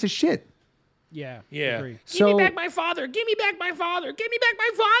stupid piece of shit. Yeah. Yeah. Agree. Give me So back my father. Give me back my father. Give me back my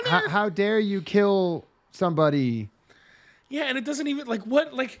father. how dare you kill somebody? Yeah, and it doesn't even like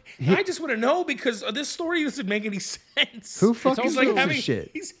what like I just want to know because this story doesn't make any sense. Who fucking He's like gives a having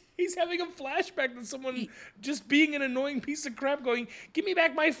shit? He's having a flashback to someone just being an annoying piece of crap going, "Give me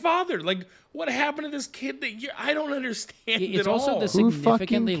back my father." Like what happened to this kid that I don't understand It's at also all. the Who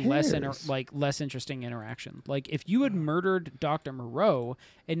significantly fucking less cares? less interesting interaction. Like if you had murdered Dr. Moreau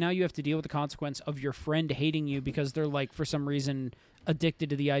and now you have to deal with the consequence of your friend hating you because they're like for some reason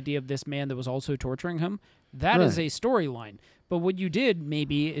addicted to the idea of this man that was also torturing him, that is Right. a storyline. But what you did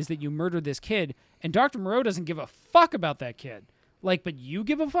maybe is that you murdered this kid and Dr. Moreau doesn't give a fuck about that kid. Like, but you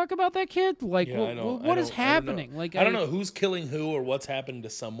give a fuck about that kid? Like, Yeah, I know. what is I don't know. happening? Like, I don't know who's killing who or what's happened to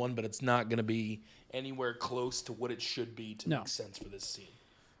someone, but it's not going to be anywhere close to what it should be to No. make sense for this scene.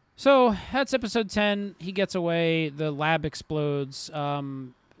 So that's episode 10. He gets away. The lab explodes.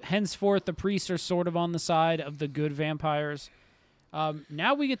 Henceforth, the priests are sort of on the side of the good vampires.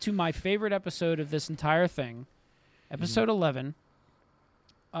 Now we get to my favorite episode of this entire thing, episode 11.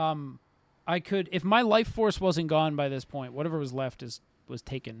 I could, if my life force wasn't gone by this point, whatever was left was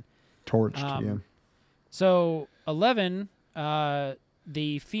taken. Torched, yeah. So 11,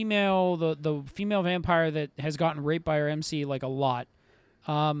 the female vampire that has gotten raped by her MC like a lot,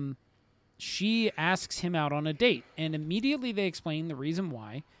 she asks him out on a date, and immediately they explain the reason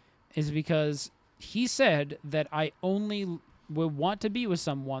why is because he said that I only would want to be with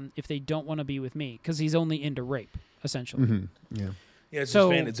someone if they don't want to be with me, because he's only into rape, essentially. Yeah. Yeah, it's,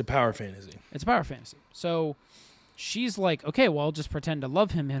 So- it's a power fantasy. It's a power fantasy. So she's like, okay, well, I'll just pretend to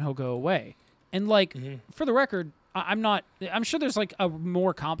love him and he'll go away. And like, for the record, I'm sure there's like a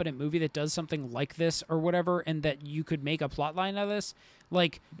more competent movie that does something like this or whatever, and that you could make a plot line out of this.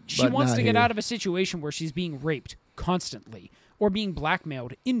 Like, she But wants not to get here. out of a situation where she's being raped constantly or being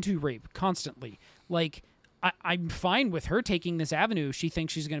blackmailed into rape constantly. Like, I'm fine with her taking this avenue. She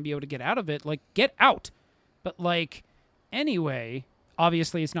thinks she's going to be able to get out of it. Like, get out. But like, anyway,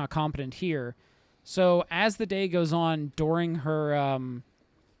 obviously it's not competent here. So as the day goes on, during her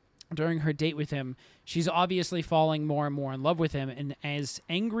date with him, she's obviously falling more and more in love with him, and as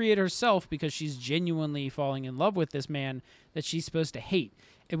angry at herself because she's genuinely falling in love with this man that she's supposed to hate.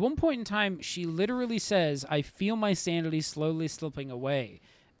 At one point in time, she literally says, "I feel my sanity slowly slipping away."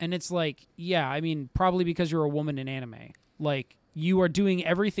 And it's like, yeah, I mean, probably because you're a woman in anime. Like, you are doing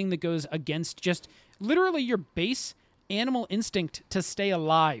everything that goes against just literally your base animal instinct to stay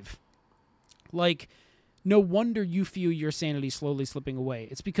alive. Like, no wonder you feel your sanity slowly slipping away.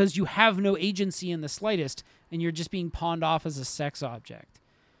 It's because you have no agency in the slightest, and you're just being pawned off as a sex object.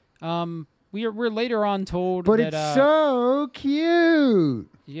 we're later on told But that it's so cute.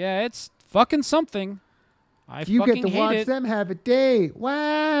 yeah, it's fucking something. I You fucking get to hate watch it. them have a date.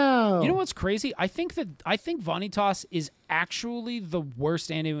 Wow. You know what's crazy? I think Vanitas is actually the worst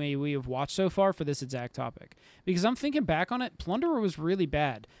anime we have watched so far for this exact topic. Because I'm thinking back on it, Plunderer was really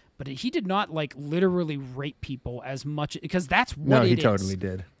bad, but he did not like literally rape people as much because that's what No, it he is. totally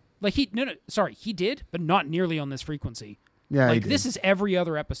did. Like he did, but not nearly on this frequency. Yeah, he like did. this is every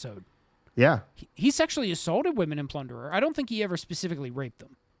other episode. Yeah. He sexually assaulted women in Plunderer. I don't think he ever specifically raped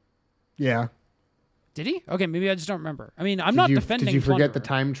them. Yeah. Did he? Okay, maybe I just don't remember. I mean, I'm not defending. Did you forget the Plunderer.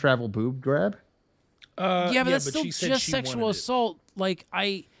 time travel boob grab? Yeah, but that's still she said just she sexual wanted it. assault.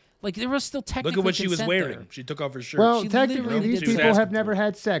 Like there was still technically Look at what she was consent wearing. there. She took off her shirt. Well, She technically, literally these did. She was people have asking never for it.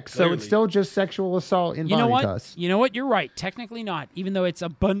 had sex, so Clearly. it's still just sexual assault in You know what? Vanitas. You know what? You're right. Technically not, even though it's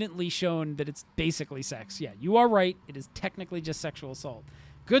abundantly shown that it's basically sex. Yeah, you are right. It is technically just sexual assault.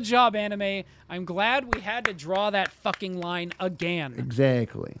 Good job, anime. I'm glad we had to draw that fucking line again.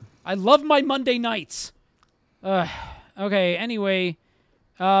 Exactly. I love my Monday nights. Okay, anyway,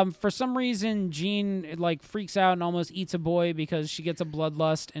 for some reason, Jean like freaks out and almost eats a boy because she gets a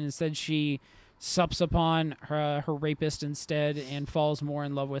bloodlust, and instead she sups upon her rapist instead and falls more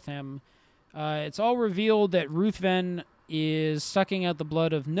in love with him. It's all revealed that Ruthven is sucking out the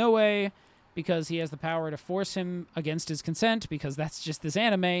blood of Noe because he has the power to force him against his consent, because that's just this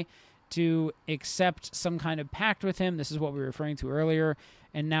anime, to accept some kind of pact with him. This is what we were referring to earlier.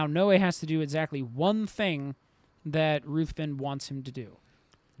 And now Noe has to do exactly one thing that Ruthven wants him to do.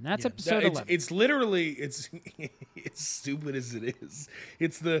 And that's episode 11. It's literally, it's stupid as it is.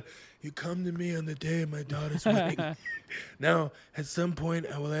 It's the, you come to me on the day of my daughter's wedding. Now, at some point,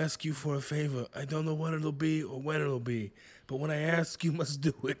 I will ask you for a favor. I don't know what it'll be or when it'll be. But when I ask, you must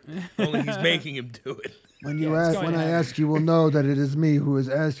do it. Only he's making him do it. When you it's ask, going when to I happen. ask, you will know that it is me who is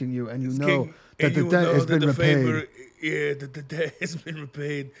asking you, and you know that And the you will debt know has that been the repaid. favor, that the debt has been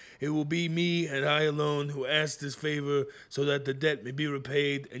repaid. It will be me and I alone who ask this favor, so that the debt may be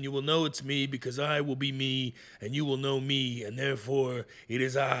repaid, and you will know it's me because I will be me, and you will know me, and therefore it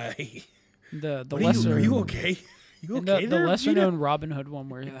is I. The What lesser are you okay? You and okay the there, lesser Vita? known Robin Hood one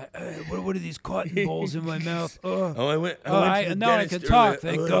where you're like, what are these cotton balls in my mouth? Oh, Oh, I went to the now I dentist can talk,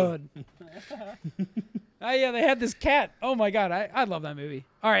 earlier. thank God. Oh yeah, they had this cat. Oh my God, I love that movie.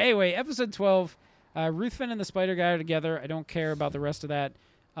 All right, anyway, episode 12. Ruthven and the Spider Guy are together. I don't care about the rest of that.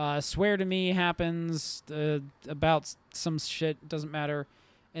 Swear to Me happens about some shit. Doesn't matter.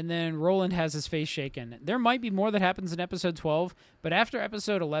 And then Roland has his face shaken. There might be more that happens in episode 12, but after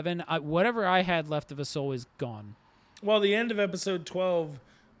episode 11, whatever I had left of a soul is gone. Well, the end of episode 12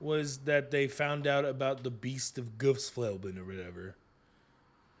 was that they found out about the beast of Gufsfelben or whatever.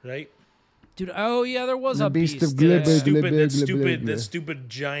 Right? Dude, oh yeah, there was The a beast beast. of Glibber, yeah. Glibber. That stupid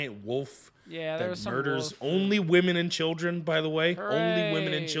giant wolf Yeah, there was that some murders wolf. only women and children, by the way. Only women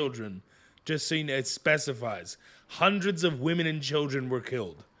Hooray. and children. Just so you know, it specifies. Hundreds of women and children were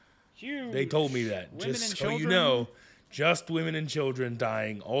killed. Huge. They told me that. Women Just and so you children? know, just women and children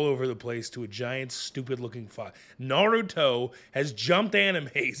dying all over the place to a giant, stupid-looking fox. Naruto has jumped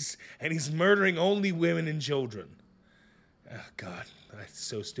animes, and he's murdering only women and children. Oh, God. That's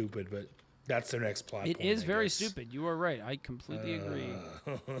so stupid, but that's their next plot It point, is I very guess. stupid. You are right. I completely agree.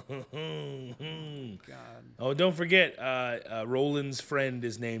 God. Oh, don't forget, Roland's friend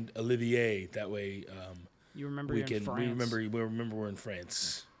is named Olivier. That way, You remember we you're in can France. we remember we're in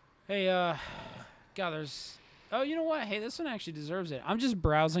France. Hey, God, there's... Oh, you know what? Hey, this one actually deserves it. I'm just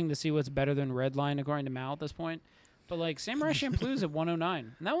browsing to see what's better than Redline according to Mal at this point. But, like, Samurai Champloo's at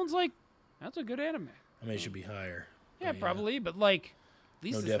 109. And that one's, like, that's a good anime. I mean, it should be higher. Yeah, probably. But, like, at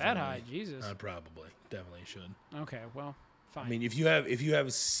least No, it's that definitely. high. Jesus. Probably. Definitely should. Okay, well, fine. I mean, if you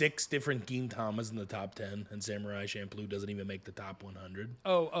have 6 different Gintamas in the top 10, and Samurai Champloo doesn't even make the top 100,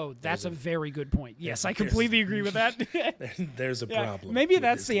 That's a very good point. Yes, I there's- completely agree with that. there's a Yeah, problem. maybe with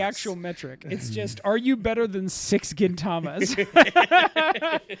that's this the list. actual metric. It's just, are you better than 6 Gintamas?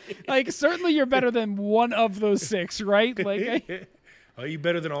 Like, certainly you're better than one of those 6, right? Like, Are you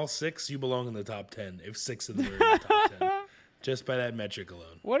better than all 6? You belong in the top 10. If 6 of them are in the top 10, just by that metric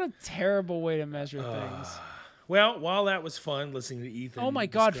alone. what a terrible way to measure things. Well, while that was fun listening to Ethan. Oh my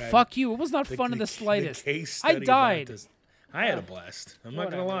God, describe fuck you. It was not fun in the the slightest. case I study of died. Vanitas. I had a blast. I'm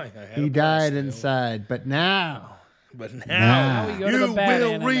not gonna lie. Whatever. I had He a blast, died inside, but now But Now now we go to you the bad will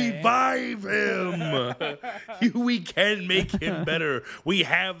anime. revive him. We can make him better. We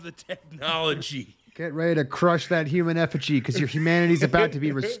have the technology. get ready to crush that human effigy because your humanity's about to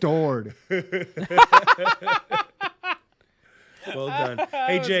be restored. Well done.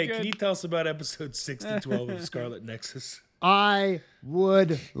 Hey, was Jay, good. can you tell us about episode 6 to 12 of Scarlet Nexus? I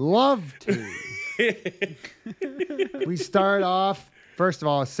would love to. We start off, first of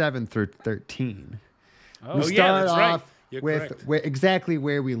all, 7 through 13. We start that's right. off You're with correct. exactly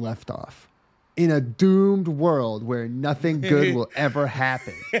where we left off. In a doomed world where nothing good will ever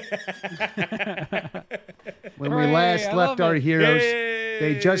happen. When we last I left love our it. heroes,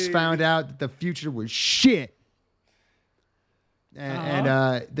 they just found out that the future was shit. And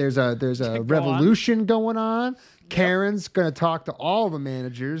there's a revolution going on. Karen's gonna talk to all the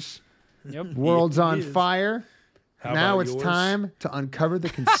managers. Yep. World's on is. fire. How Now about it's yours? time to uncover the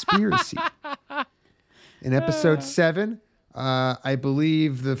conspiracy. In episode 7, I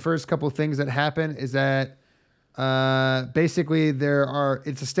believe the first couple of things that happen is that basically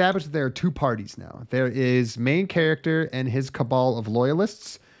it's established that there are two parties now. There is main character and his cabal of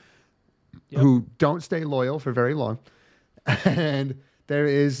loyalists who don't stay loyal for very long. And there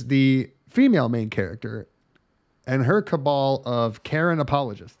is the female main character and her cabal of Karen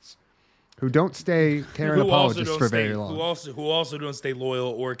apologists who don't stay Karen apologists for very long. Who also don't stay loyal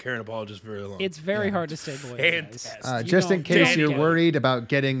or Karen apologists for very long. It's very hard to stay loyal. Guys. Fantastic. You Just in don't case you're get it. worried about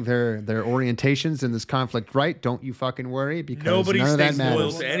getting their orientations in this conflict right, don't you fucking worry because Nobody none of that stays loyal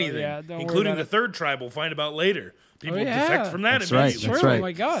matters. to anything, Yeah, don't worry including about the it. third tribe. We'll find about later. People yeah. defect from that That's right. immediately. That's True. right. Oh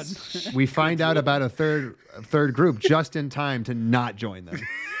my god. We find out about a third group just in time to not join them.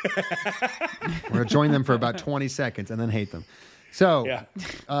 We're going to join them for about 20 seconds and then hate them. So,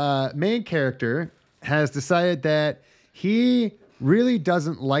 Yeah. main character has decided that he really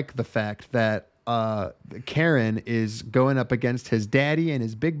doesn't like the fact that Karen is going up against his daddy and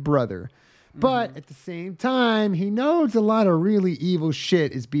his big brother. But at the same time, he knows a lot of really evil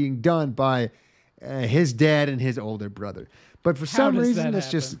shit is being done by his dad and his older brother. But for some does reason,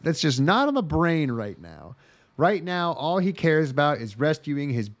 that that's just not on the brain right now. Right now, all he cares about is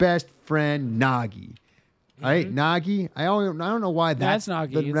rescuing his best friend, Nagi. All right, Nagi. I don't know why that's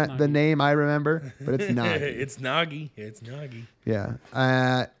Nagi. the, It's the Nagi. name I remember, but it's Nagi. It's Nagi. It's Nagi.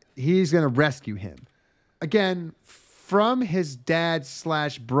 Yeah. He's going to rescue him. Again, from his dad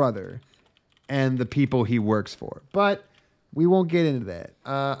 / brother and the people he works for. But we won't get into that.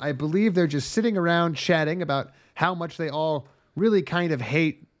 I believe they're just sitting around chatting about how much they all really kind of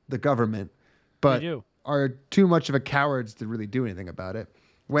hate the government, but do. are too much of a cowards to really do anything about it.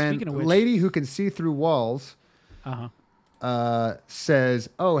 When Speaking of which- lady who can see through walls says,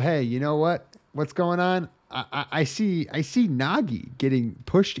 "Oh, hey, you know what? What's going on? I see Nagi getting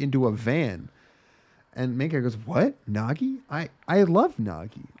pushed into a van." And Minka goes, "What? Nagi? I love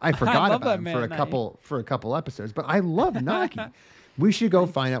Nagi. I forgot love about that him man, for a couple episodes, but I love Nagi. We should go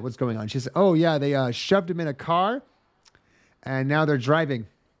find out what's going on." She says, "Oh yeah, they shoved him in a car, and now they're driving."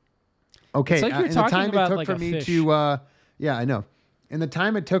 Okay, It's like you're in the talking time about it took like for a me fish. to, yeah, I know. In the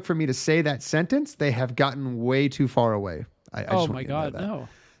time it took for me to say that sentence, they have gotten way too far away. I Oh just my want you to know god, that.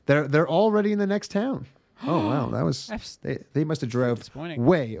 no. They're already in the next town. Oh wow, that was That's they must have drove disappointing.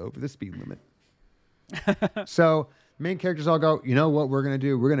 way over the speed limit. So main characters all go, you know what we're gonna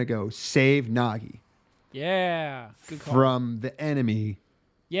do? We're gonna go save Nagi Yeah. Good call. from the enemy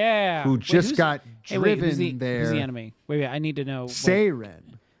yeah. who Wait, just who's- got Hey, wait, driven who's the, there. Who's the enemy? Wait, I need to know.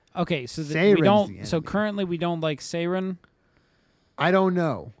 Seiren. Okay, so we Seiren's don't. the So enemy. currently we don't like Seiren. I don't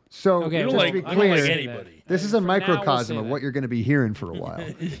know. So Okay, just well, to be I'm I don't gonna clear, say anybody. this is For a now, we'll microcosm say of that. what you're going to be hearing for a while.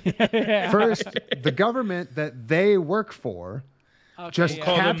 First, the government that they work for just yeah.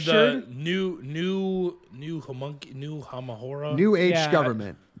 Call them captured the new Hamahora. New Age Yeah.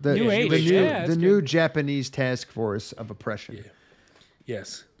 government. The New Age, the new, yeah, that's the new good. Japanese task force of oppression. Yeah.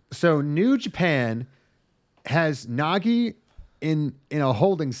 Yes. So New Japan has Nagi in a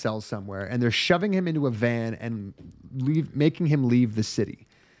holding cell somewhere, and they're shoving him into a van and making him leave the city.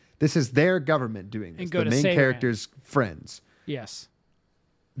 This is their government doing this. And go The to main Seiren. character's friends. Yes.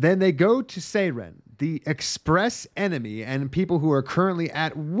 Then they go to Seiren, the express enemy and people who are currently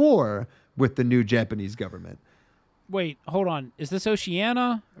at war with the new Japanese government. Wait, hold on. Is this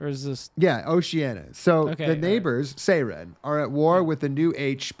Oceania or is this? Yeah, Oceania. So Okay, the all right. neighbors, Seiren, are at war with the new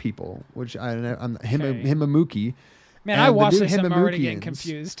H people, which I don't know, Okay. Himamuki. Man, And I the watched new this. I'm already getting Himamukians-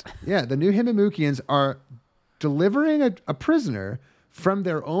 confused. Yeah, the new Himamukians are delivering a prisoner from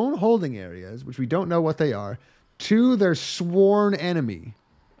their own holding areas, which we don't know what they are, to their sworn enemy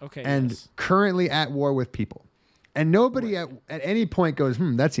Okay. and yes. currently at war with people. And nobody at any point goes,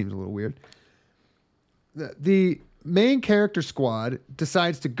 that seems a little weird. The main character squad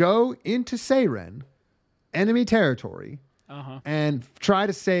decides to go into Seiren, enemy territory, and try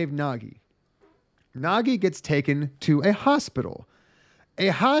to save Nagi. Nagi gets taken to a hospital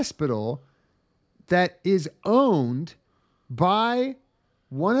that is owned by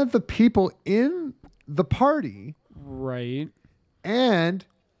one of the people in the party Right. and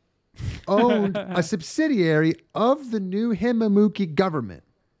owned a subsidiary of the new Himamuki government.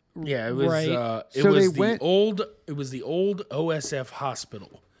 Yeah, it was. Right. It So was they the went- old. It was the old OSF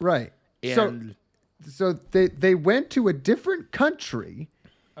hospital. Right. And So they went to a different country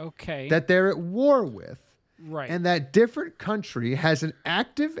Okay. that they're at war with. right. And that different country has an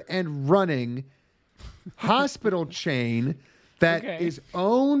active and running hospital chain that is Okay.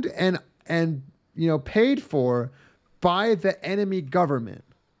 owned and paid for by the enemy government.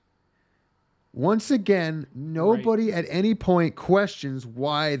 Once again, nobody at any point questions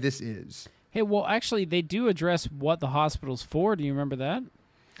why this is. Hey, well, actually, they do address what the hospital's for. Do you remember that?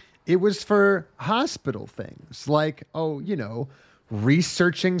 It was for hospital things like,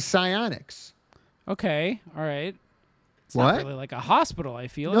 researching psionics. Okay. All right. It's What? not really like a hospital, I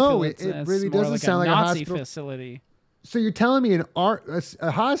feel. No, I feel it it's really more doesn't like sound a like a Nazi hospital. facility. So you're telling me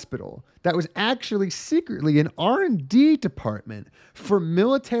a hospital that was actually secretly an R&D department for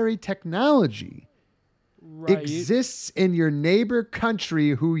military technology Right. exists in your neighbor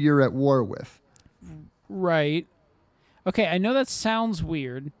country who you're at war with? Right. Okay, I know that sounds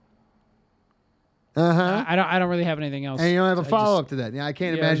weird. Uh-huh. I don't really have anything else. And you don't have a I just- follow-up to that. Yeah, I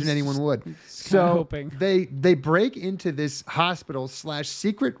can't Yeah, imagine it's anyone just- would. kinda So hoping. they break into this hospital /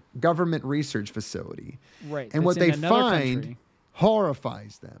 secret government research facility. Right. And that's what in they another find country.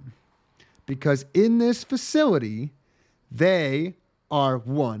 horrifies them. Because in this facility, they are,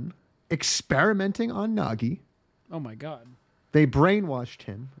 one, experimenting on Nagi. Oh my god. They brainwashed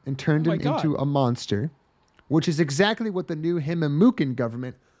him and turned Oh my him God. into a monster, which is exactly what the new Himamukan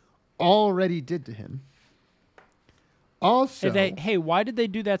government already did to him. Also, Hey, why did they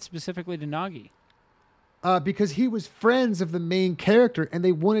do that specifically to Nagi? because he was friends of the main character and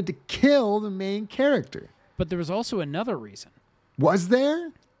they wanted to kill the main character. But there was also another reason. Was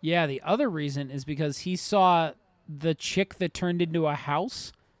there? Yeah, the other reason is because he saw the chick that turned into a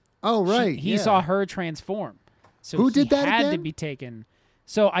house. Oh, right. He yeah. saw her transform. So Who he did that had to again? be taken.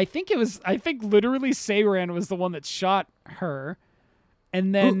 So I think literally Seiran was the one that shot her.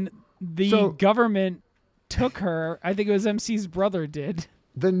 And then the government took her. I think it was MC's brother did.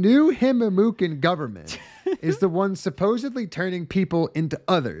 The new Himamukan government is the one supposedly turning people into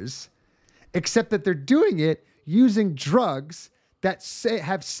others, except that they're doing it using drugs that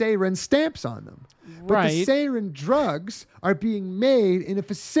have sarin stamps on them. But Right. the sarin drugs are being made in a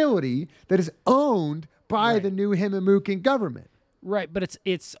facility that is owned by the new Himamukan government. Right, but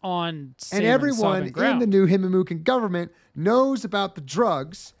it's on And Seiran's everyone sovereign in ground. the new Himamukan government knows about the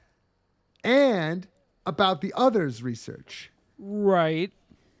drugs and about the others' research. Right.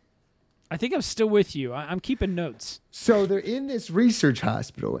 I think I'm still with you. I'm keeping notes. So they're in this research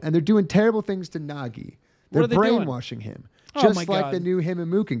hospital and they're doing terrible things to Nagi. They're What are they doing? brainwashing him, Oh just my like God. the new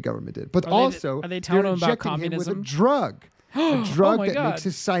Himamukan government did. But Are also, they telling they're him about injecting him with a communism? drug, a drug my that God. makes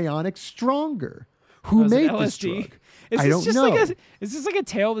his psionics stronger. Who Was it made LSD? this drug? Is I this don't just know. Is this like a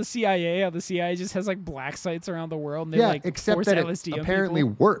tale of the CIA? How the CIA just has like black sites around the world and they Yeah, like except force that it LSD on apparently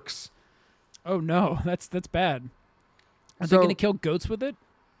people? works. Oh no, that's bad. Are they So- gonna kill goats with it?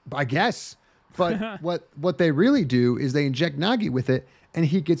 I guess. But what they really do is they inject Nagi with it, and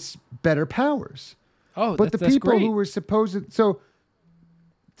he gets better powers. Oh, But the that's people great. who were supposed so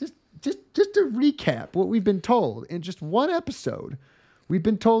just to recap what we've been told in just one episode, we've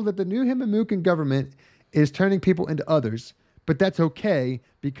been told that the new Himamukan government is turning people into others, but that's okay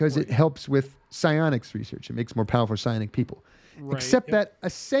because it helps with psionics research. It makes more powerful psionic people. Right, Except that a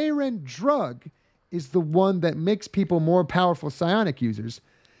sarin drug is the one that makes people more powerful psionic users,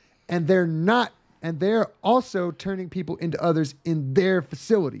 and they're also turning people into others in their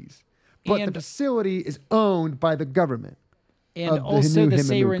facilities. But And- the facility is owned by the government. And of the also new the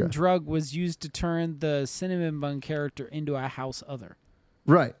Himamuka. Seiran drug was used to turn the cinnamon bun character into a house other.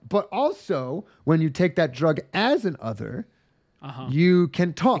 Right. But also, when you take that drug as an other, Uh-huh. you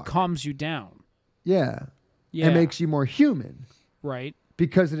can talk. It calms you down. Yeah. Yeah. It makes you more human Right.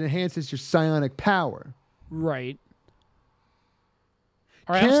 because it enhances your psionic power. Right.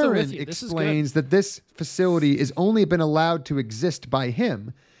 All right, I'm still Karen with you. This is good. explains that this facility has only been allowed to exist by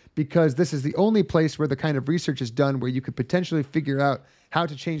him because this is the only place where the kind of research is done where you could potentially figure out how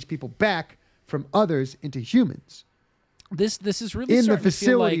to change people back from others into humans. This is really In the starting to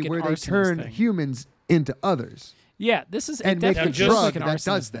feel like facility an where they arsonist turn thing. humans into others. Yeah, this is And it make definitely a feels drug like an that arsonist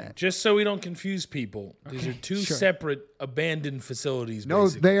does thing. that. Just so we don't confuse people, these are two sure. separate abandoned facilities. No,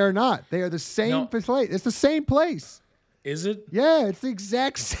 basically. they are not. They are the same No. place. It's the same place. Is it? Yeah, it's the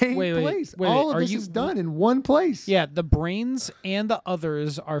exact same place. All of this is done in one place. Yeah, the brains and the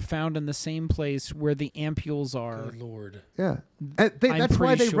others are found in the same place where the ampules are. Good Lord. Yeah. And that's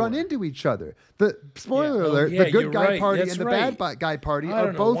why they run into each other. The spoiler alert, the good guy party and the bad guy party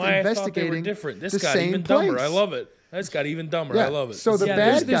are both investigating This the got same even place. dumber. I love it. That's got even dumber. Yeah. I love it. So the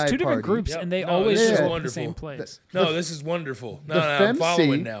there's bad guy two different party, groups, and they No, always this is show up at the wonderful. same place. No, this is wonderful. No, the I'm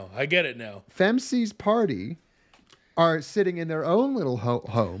following Femc- now. I get it now. Femc's party are sitting in their own little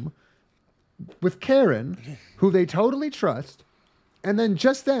home with Karen, who they totally trust. And then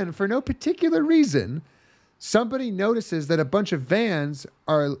just then, for no particular reason, somebody notices that a bunch of vans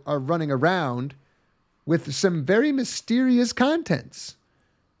are running around with some very mysterious contents.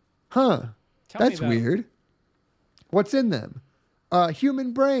 Huh. Tell me That's about it. weird. What's in them?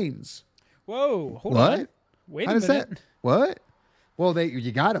 Human brains. Whoa, hold What? on. Wait How a does minute. that? What? Well,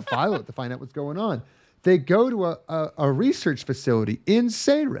 you got to follow it to find out what's going on. They go to a research facility in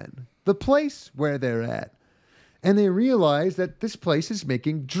Seiren, the place where they're at. And they realize that this place is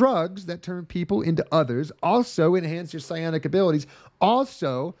making drugs that turn people into others, also enhance your psionic abilities,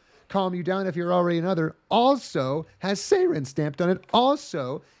 also calm you down if you're already another, also has Seiren stamped on it,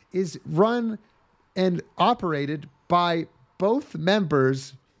 also is run and operated by both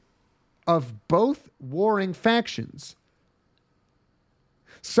members of both warring factions.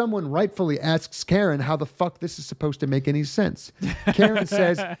 Someone rightfully asks Karen how the fuck this is supposed to make any sense. Karen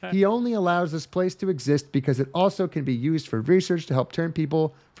says he only allows this place to exist because it also can be used for research to help turn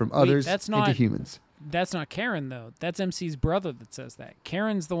people from others into humans. That's not Karen, though. That's MC's brother that says that.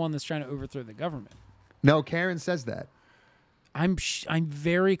 Karen's the one that's trying to overthrow the government. No, Karen says that. I'm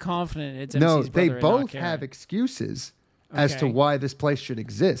very confident it's MC's brother. No, they and not both Karen. have excuses as to Okay. why this place should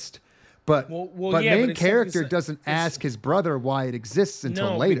exist. But Well, main it's character something- doesn't ask his brother why it exists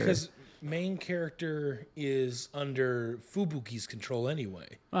until No, later. because main character is under Fubuki's control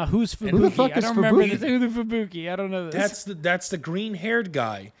anyway. Who's Fubuki? Who the fuck I is don't remember Fubuki? who the Fubuki. I don't know this. That's the green-haired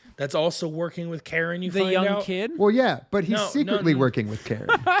guy that's also working with Karen. You the find young out? kid. Well, yeah, but he's No, secretly no. working with Karen.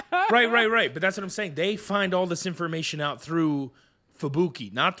 Right. But that's what I'm saying. They find all this information out through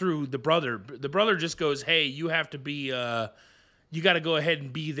Fubuki, not through the brother. The brother just goes, "Hey, you have to be. You got to go ahead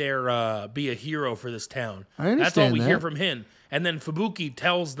and be there. Be a hero for this town." I That's all understand we that. hear from him. And then Fubuki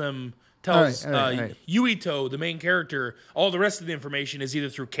tells All right. Yuito, the main character, all the rest of the information is either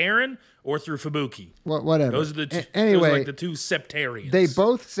through Karen or through Fubuki. Whatever. Those are the two, Anyway, those are like the two septarians. they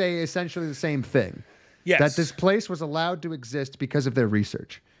both say essentially the same thing. yes. That this place was allowed to exist because of their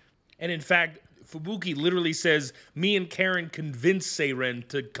research. And in fact, Fubuki literally says, "Me and Karen convinced Seiren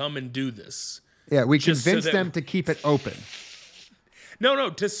to come and do this." Yeah, we Just so convinced that- them to keep it open. No,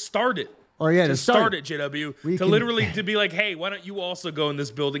 to start it. Or yeah, To to start it, JW. We To can- literally to be like, "Hey, why don't you also go in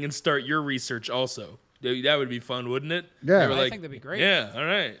this building and start your research also?" Dude, that would be fun, wouldn't it? Yeah. They were I like, think that'd be great. Yeah, all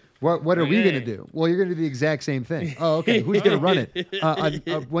right. What are we Okay. going to do? Well, you're going to do the exact same thing. Oh, okay. Who's going to run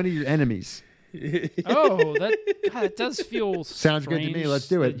it? One of your enemies. Oh, that does feel Sounds good to me. strange Let's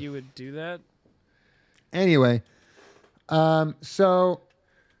do it. that you would do that. Anyway, so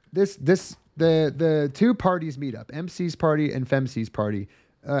the two parties meet up. MC's party and Femc's party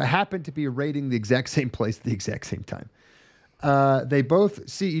happen to be raiding the exact same place at the exact same time. They both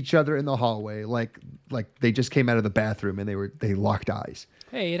see each other in the hallway, like they just came out of the bathroom and they locked eyes.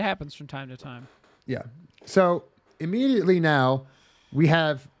 Hey, it happens from time to time. Yeah. So immediately now, we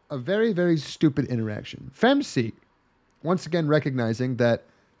have a very, very stupid interaction. Femc, once again recognizing that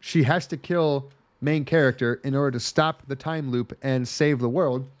she has to kill main character in order to stop the time loop and save the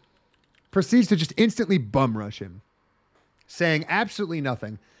world, proceeds to just instantly bum rush him, saying absolutely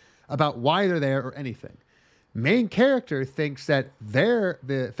nothing about why they're there or anything. Main character thinks that the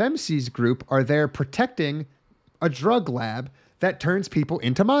Femc's group are there protecting a drug lab that turns people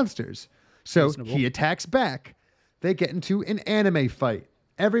into monsters. So Reasonable. he attacks back. They get into an anime fight.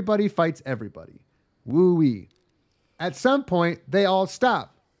 Everybody fights everybody. Woo-wee. At some point, they all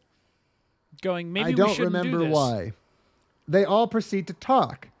stop. Going, maybe I we don't shouldn't remember do this. why. They all proceed to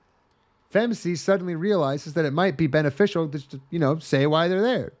talk. Femc suddenly realizes that it might be beneficial just to, say why they're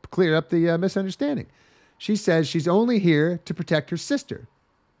there, clear up the misunderstanding. She says she's only here to protect her sister,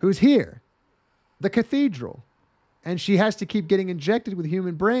 who's here, the cathedral, and she has to keep getting injected with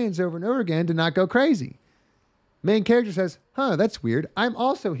human brains over and over again to not go crazy. Main character says, that's weird. I'm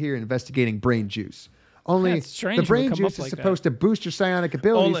also here investigating brain juice. Only That's strange the when it brain come juice up is like that. supposed to boost your psionic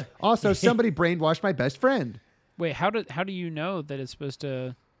abilities. Only- Also, somebody brainwashed my best friend. Wait, how do you know that it's supposed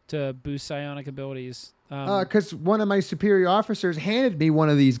to boost psionic abilities? Because one of my superior officers handed me one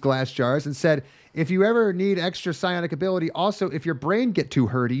of these glass jars and said, if you ever need extra psionic ability, also if your brain get too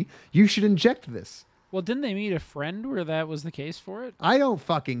hurty, you should inject this. Well, didn't they meet a friend where that was the case for it? I don't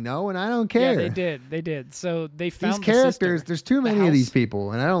fucking know, and I don't care. Yeah, they did. So they found these characters. sister, there's too many of these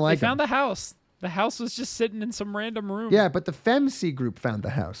people, and I don't like They found them. the house. The house was just sitting in some random room. Yeah, but the FemC group found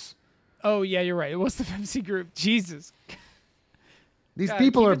the house. Oh, yeah, you're right. It was the FMC group. Jesus. These God,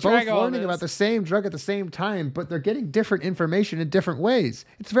 people keep are a track both of all learning this. about the same drug at the same time, but they're getting different information in different ways.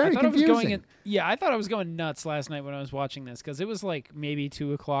 It's very confusing. I thought I was going nuts last night when I was watching this because it was like maybe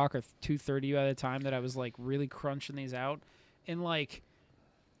 2 o'clock or 2:30 by the time that I was like really crunching these out. And like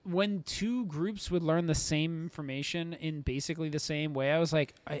when two groups would learn the same information in basically the same way, I was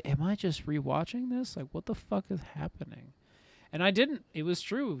like, am I just rewatching this? Like, what the fuck is happening? And I didn't. It was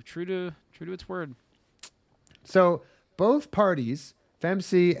true to its word. So both parties,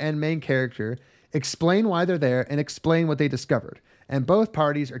 FemC and main character, explain why they're there and explain what they discovered. And both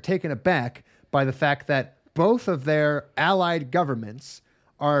parties are taken aback by the fact that both of their allied governments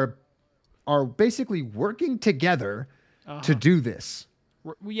are basically working together to do this.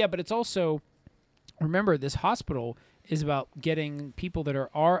 Yeah, but it's also, remember, this hospital is about getting people that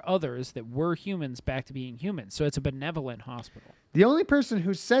are others that were humans back to being humans. So it's a benevolent hospital. The only person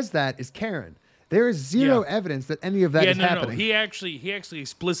who says that is Karen. There is zero evidence that any of that is happening. He actually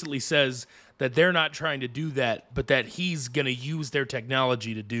explicitly says that they're not trying to do that, but that he's going to use their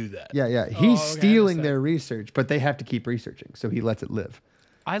technology to do that. Yeah. He's stealing their research, but they have to keep researching, so he lets it live.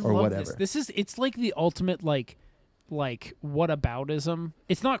 I or love whatever. this. It's like the ultimate like whataboutism.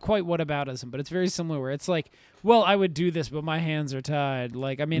 It's not quite whataboutism, but it's very similar where it's like, well, I would do this, but my hands are tied.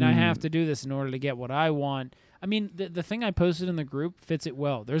 Like, I mean, I have to do this in order to get what I want. I mean, the thing I posted in the group fits it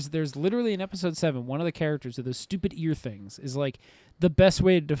well. There's literally in episode 7, one of the characters with those stupid ear things is like, the best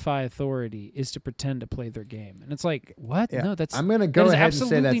way to defy authority is to pretend to play their game. And it's like, what? Yeah. No, that's I'm going to go ahead and say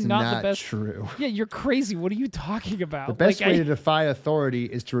absolutely that's not the not best. true. Yeah, you're crazy. What are you talking about? The best way to defy authority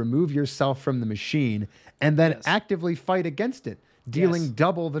is to remove yourself from the machine and then actively fight against it, dealing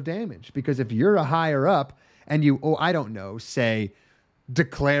double the damage. Because if you're a higher up and you, say,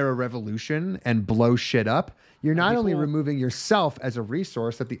 declare a revolution and blow shit up, you're not only removing yourself as a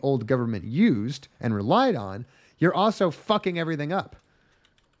resource that the old government used and relied on, you're also fucking everything up.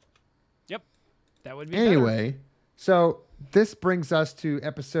 Yep. That would be Anyway, so this brings us to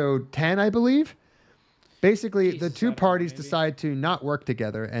episode 10, I believe. Basically, the two parties decide to not work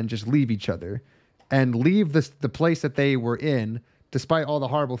together and just leave each other and leave the place that they were in, despite all the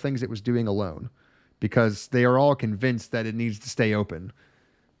horrible things it was doing alone, because they are all convinced that it needs to stay open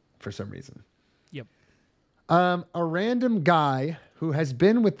for some reason. Yep. A random guy who has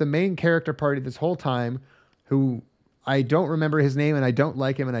been with the main character party this whole time, who I don't remember his name and I don't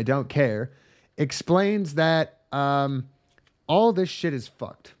like him and I don't care, explains that all this shit is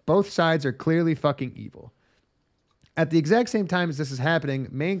fucked. Both sides are clearly fucking evil. At the exact same time as this is happening,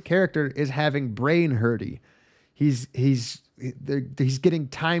 main character is having brain hurty. He's getting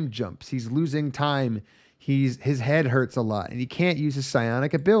time jumps. He's losing time. His head hurts a lot and he can't use his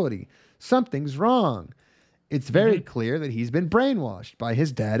psionic ability. Something's wrong. It's very clear that he's been brainwashed by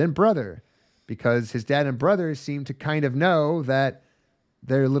his dad and brother, because his dad and brother seem to kind of know that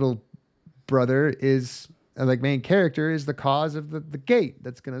their little brother is, like main character, is the cause of the gate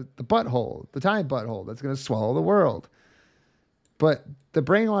the time butthole that's going to swallow the world. But the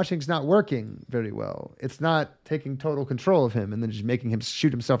brainwashing's not working very well. It's not taking total control of him and then just making him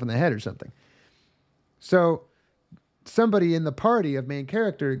shoot himself in the head or something. So somebody in the party of main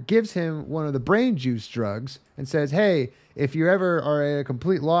character gives him one of the brain juice drugs and says, hey, if you ever are at a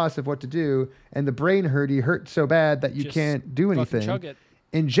complete loss of what to do and the brain hurts so bad that you can't do anything, chug it.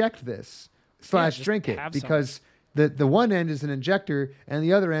 inject this / drink it, because the one end is an injector and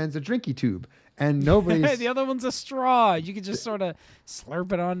the other end's a drinky tube. And nobody's... the other one's a straw. You can just sort of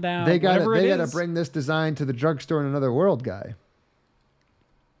slurp it on down. They got to bring this design to the drugstore in another world, guy.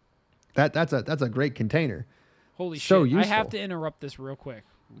 That's a great container. Holy so shit. useful. I have to interrupt this real quick.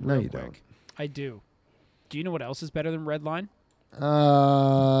 No, you don't. I do. Do you know what else is better than Red Line?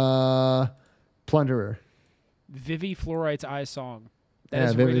 Plunderer. Vivi Fluoride's Eye Song.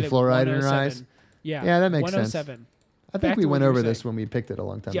 Vivi Fluoride in her eyes. Yeah, that makes 107. sense. I think we went over this when we picked it a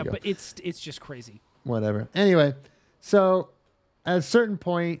long time ago. Yeah, but it's just crazy. Whatever. Anyway, so at a certain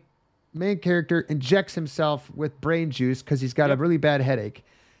point, main character injects himself with brain juice because he's got a really bad headache.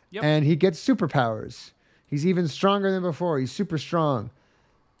 Yep. And he gets superpowers. He's even stronger than before. He's super strong.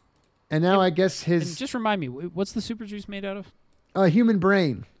 And now I guess And just remind me, what's the super juice made out of? Human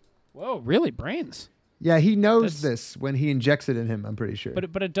brain. Whoa, really? Brains? Yeah, he knows this when he injects it in him, I'm pretty sure.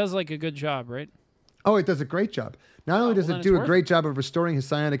 But it does like a good job, right? Oh, it does a great job. Not only does it do a great job of restoring his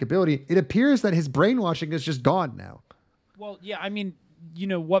psionic ability, it appears that his brainwashing is just gone now. Well, yeah, I mean,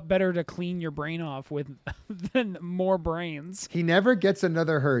 what better to clean your brain off with than more brains? He never gets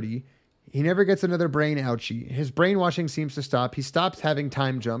another hurdy. He never gets another brain ouchie. His brainwashing seems to stop. He stops having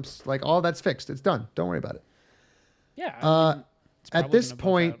time jumps. Like, all that's fixed. It's done. Don't worry about it. Yeah. I mean, it's At probably this gonna buff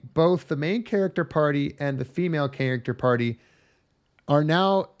point, out. both the main character party and the female character party are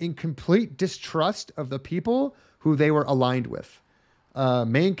now in complete distrust of the people who they were aligned with.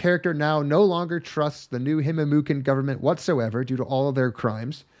 Main character now no longer trusts the new Himamukan government whatsoever due to all of their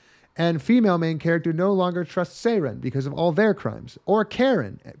crimes. And female main character no longer trusts Seiren because of all their crimes. Or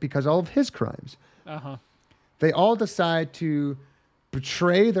Karen because of all of his crimes. Uh-huh. They all decide to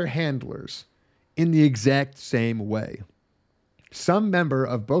betray their handlers in the exact same way. Some member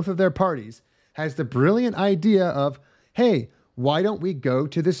of both of their parties has the brilliant idea of, hey, why don't we go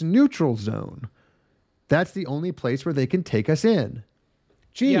to this neutral zone? That's the only place where they can take us in.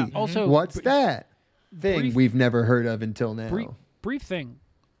 Gee, Yeah, also, what's that thing brief- we've never heard of until now? Brief thing.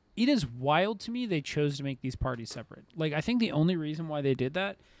 It is wild to me they chose to make these parties separate. Like, I think the only reason why they did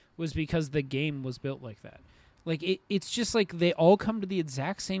that was because the game was built like that. Like, it's just like they all come to the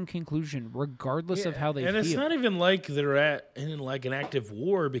exact same conclusion, regardless of how they and feel. it's not even like they're in like an active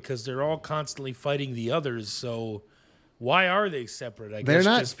war because they're all constantly fighting the others. So why are they separate? I They're guess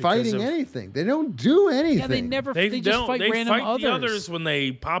not just because fighting of- anything. They don't do anything. Yeah, they never. They just don't. fight They random fight others. the others when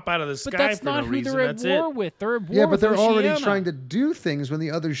they pop out of the sky But that's for not no who reason. they're at That's war it. with. They're at war Yeah, but with they're already Oceania. trying to do things when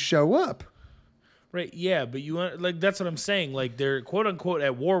the others show up. Right, yeah, but like that's what I'm saying. Like they're quote unquote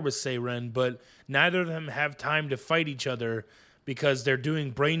at war with Seiren, but neither of them have time to fight each other because they're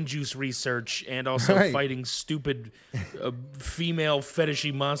doing brain juice research and also Right. fighting stupid female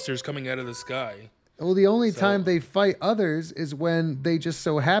fetishy monsters coming out of the sky. Well, the only time they fight others is when they just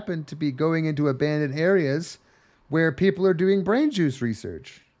so happen to be going into abandoned areas where people are doing brain juice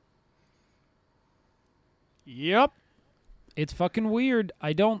research. Yep. It's fucking weird.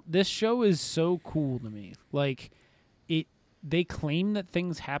 This show is so cool to me. Like, they claim that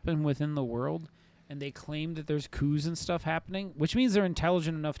things happen within the world, and they claim that there's coups and stuff happening, which means they're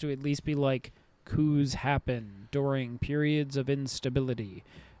intelligent enough to at least be like, coups happen during periods of instability.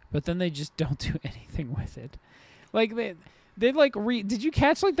 But then they just don't do anything with it. Like, they like, did you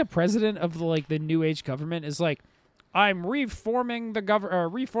catch, like, the president of, the New Age government is like, I'm reforming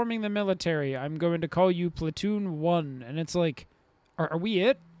reforming the military. I'm going to call you Platoon 1. And it's like, are we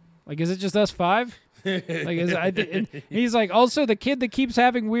it? Like, is it just us 5? And he's like, also the kid that keeps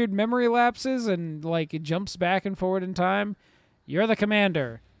having weird memory lapses and, like, it jumps back and forward in time. You're the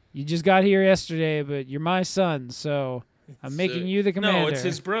commander. You just got here yesterday, but you're my son, so I'm making you the commander. No, it's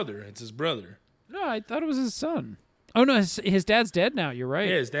his brother. It's his brother. No, I thought it was his son. Oh, no, his dad's dead now. You're right.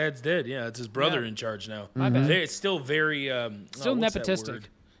 Yeah, his dad's dead. Yeah, it's his brother Yeah. in charge now. My bad. It's still very... Still what's that nepotistic. word?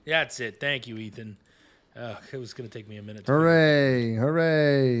 Yeah, that's it. Thank you, Ethan. It was going to take me a minute. Hooray!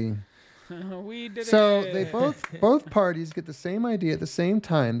 Hooray! We did So it. they both parties get the same idea at the same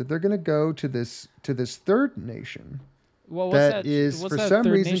time that they're going to go to this third nation Well, what's that is what's for that some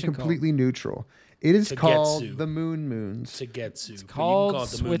third reason nation completely neutral. It is Tagetsu. called the Moon Moons. Tagetsu. It's called They are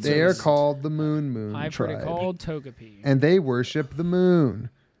Switzerland. called the Moon Moon I've heard tribe, it called Togepi. and they worship the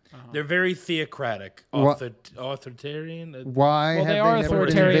moon. They're very theocratic, authoritarian. Why Well, they have are they never been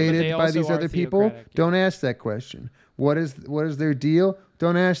authoritarian, but invaded they by also these are other people? theocratic, Don't ask that question. What is their deal?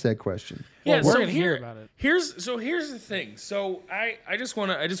 Don't ask that question. Well, we're gonna hear about it. Here's the thing. So I just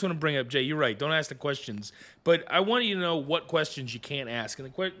want to bring up, Jay. You're right. Don't ask the questions, but I want you to know what questions you can't ask.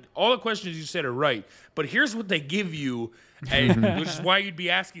 And all the questions you said are right. But here's what they give you, which is why you'd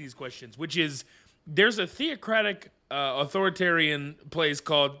be asking these questions. Which is there's a theocratic, authoritarian place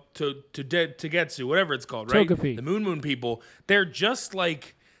called Tagetsu, whatever it's called, right? Togepi. The Moon people. They're just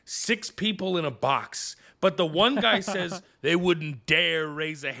like 6 people in a box. But the one guy says they wouldn't dare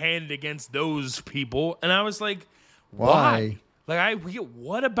raise a hand against those people. And I was like, why? Like,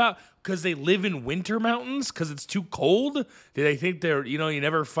 what about, because they live in winter mountains? Because it's too cold? Do they think they're, you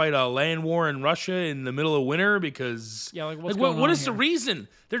never fight a land war in Russia in the middle of winter? Because, Yeah, like, what's what going on is the here? reason?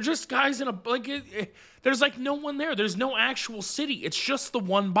 They're just guys in a, there's like no one there. There's no actual city. It's just the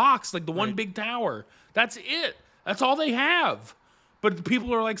one box, like the one big tower. That's it. That's all they have. But the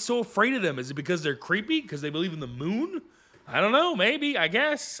people are like so afraid of them. Is it because they're creepy? Because they believe in the moon? I don't know. Maybe. I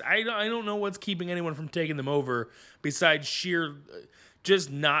guess. I don't know what's keeping anyone from taking them over besides sheer just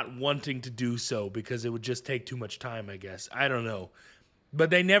not wanting to do so because it would just take too much time, I guess. I don't know.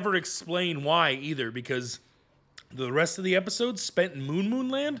 But they never explain why either because the rest of the episode spent in Moon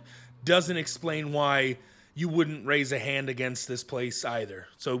Land doesn't explain why you wouldn't raise a hand against this place either.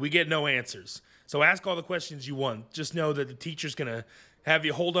 So we get no answers. So ask all the questions you want. Just know that the teacher's going to have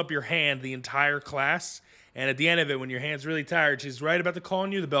you hold up your hand the entire class, And at the end of it, when your hand's really tired, she's right about to call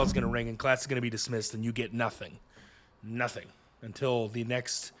on you, the bell's going to ring and class is going to be dismissed and you get nothing. Nothing. Until the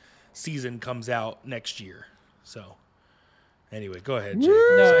next season comes out next year. So, anyway, go ahead, Jay.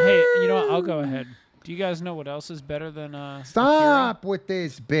 No, hey, you know what? I'll go ahead. Do you guys know what else is better than Stop with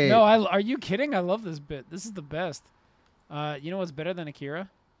this bit. No, are you kidding? I love this bit. This is the best. You know what's better than Akira?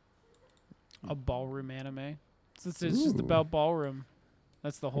 A ballroom anime. It's just about ballroom.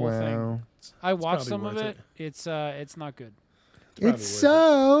 That's the whole thing. I watched some of it. It's not good. It's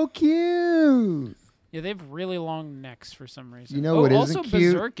so cute. Yeah, they have really long necks for some reason. You know what isn't also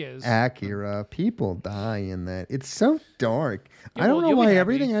cute? Berserk is. Akira. People die in that. It's so dark. Yeah, I don't know you'll be why happy.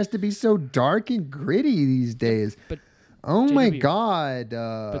 everything has to be so dark and gritty these days. But oh my JW. God.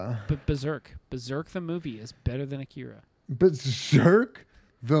 but Berserk the movie is better than Akira. Berserk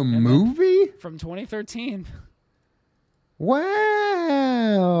the movie? From 2013.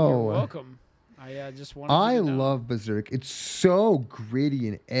 Wow. You're welcome. I just wanted I you to know. love Berserk. It's so gritty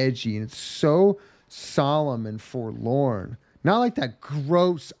and edgy, and it's so solemn and forlorn. Not like that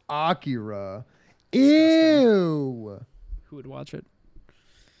gross Akira. Ew. Who would watch it?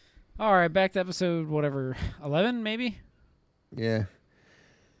 All right, back to episode 11 maybe? Yeah.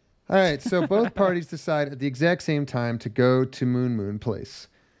 All right, so both parties decide at the exact same time to go to Moon Place.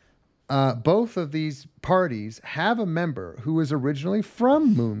 Both of these parties have a member who is originally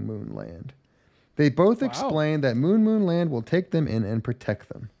from Moon Land. They both explain that Moon Land will take them in and protect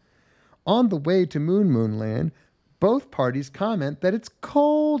them. On the way to Moon Land, both parties comment that it's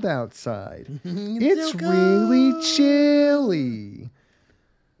cold outside. It's really chilly.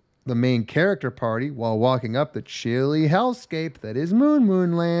 The main character party, while walking up the chilly hellscape that is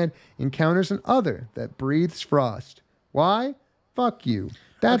Moon Land, encounters an other that breathes frost. Why? Fuck you.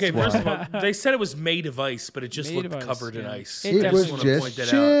 That's Okay, why. first of all, they said it was made of ice, but it just Made looked of ice, covered in yeah. ice. It I was wanna just point that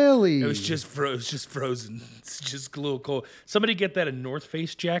chilly. Out. It was just frozen. It's just a little cold. Somebody get that a North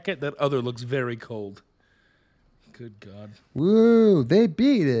Face jacket. That other looks very cold. Good God. Woo, they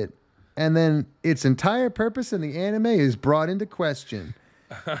beat it. And then its entire purpose in the anime is brought into question.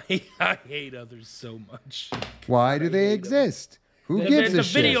 I hate others so much. Why do they exist? Who gives There's a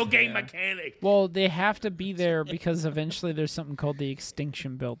shit? video game mechanic. Well, they have to be there because eventually there's something called the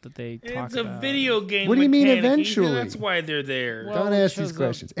extinction belt that they talk It's about. a video game. What do you mean mechanic, Ethan. eventually? That's why they're there. Well, Don't it ask shows these up.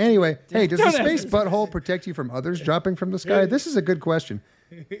 questions. Anyway, hey, does the Don't ask space these butthole protect you from others dropping from the sky? This is a good question.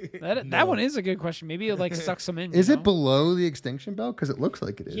 That one is a good question. Maybe it like sucks them in. Is you it know? below the extinction belt? Because it looks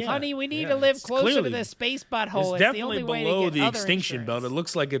like it is. Yeah. Honey, we need Yeah, to live it's closer clearly- to the space butthole. It's It's the definitely only way below to get the other extinction belt. It insurance.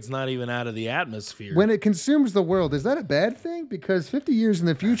 looks like it's not even out of the atmosphere. When it consumes the world, is that a bad thing? Because 50 years in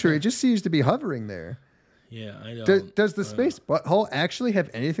the future, it just seems to be hovering there. Yeah, I don't. Does the space butthole actually have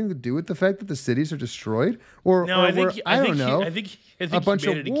anything to do with the fact that the cities are destroyed? Or, No, or I think I don't know. I think a bunch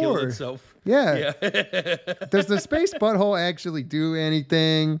of humanity killed war. itself. Yeah. Does the space butthole actually do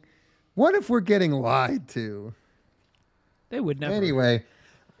anything? What if we're getting lied to? They would never. Anyway,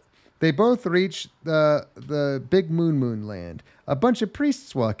 they both reach the big moon land. A bunch of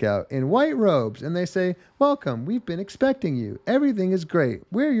priests walk out in white robes and they say, "Welcome, we've been expecting you. Everything is great.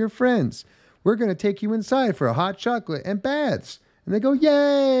 We're your friends. We're going to take you inside for a hot chocolate and baths." And they go,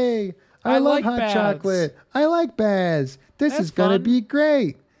 "Yay! I love like hot baths. chocolate. I like baths. This That's is going to fun." be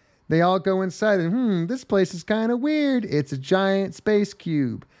great." They all go inside and, this place is kind of weird. It's a giant space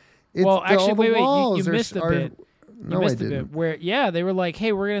cube. It's Well, actually, all the wait, walls you are- missed a are- bit. No, you missed I a didn't. bit where, they were like,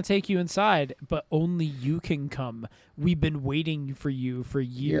 "Hey, we're gonna take you inside, but only you can come. We've been waiting for you for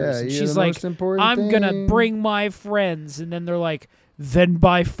years." Yeah, and you're she's the like, most important "I'm gonna thing." bring my friends," and then they're like, "Then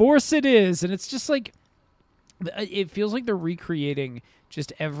by force it is," and it's just like, it feels like they're recreating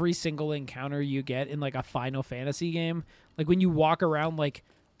just every single encounter you get in like a Final Fantasy game, like when you walk around like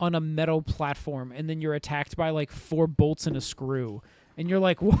on a metal platform and then you're attacked by like 4 bolts and a screw. And you're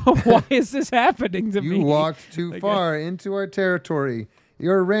like, why is this happening to me? You walked too Like, far into our territory.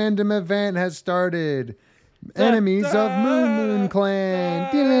 Your random event has started. Enemies of Moon Clan.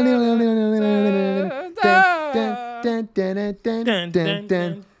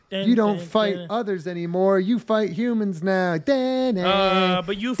 You don't fight others anymore. You fight humans now.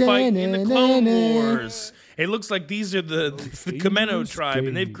 But you fight in the Clone Wars. It looks like these are the Kameno tribe,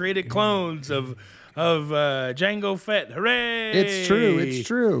 and they've created clones of Jango Fett. Hooray! It's true. It's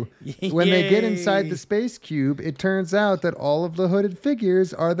true. When they get inside the space cube, it turns out that all of the hooded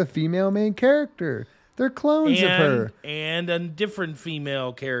figures are the female main character. They're clones of her. And a different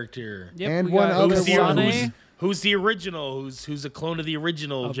female character. Yep, And we one got other Kasane, Who's the original? Who's a clone of the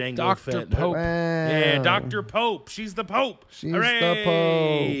original Jango Dr. Fett? Pope. Yeah, Wow. Dr. Pope. She's the Pope. She's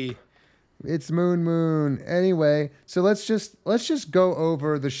Hooray! the Pope. It's Moon. Anyway, so let's just go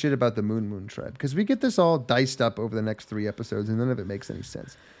over the shit about the Moon tribe, because we get this all diced up over the next 3 episodes and none of it makes any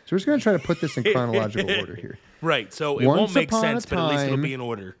sense. So we're just going to try to put this in chronological order here. Right, so it Once won't make upon a sense, but at least it'll time- be in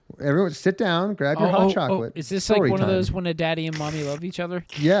order. Everyone sit down, grab your hot chocolate. Is this like Story one of time. those when a daddy and mommy love each other?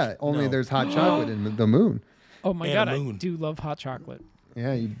 Yeah, only No. there's hot chocolate in the moon. Oh my And god, a I moon. do love hot chocolate.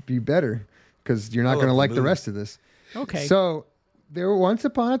 Yeah, you better, because you're not love going to the like the moon. rest of this. Okay. So once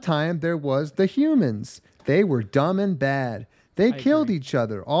upon a time, there was the humans. They were dumb and bad. They killed agree. each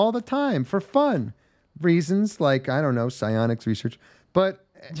other all the time for fun reasons, like, I don't know, psionics research. But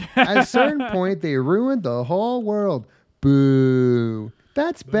at a certain point, they ruined the whole world. Boo.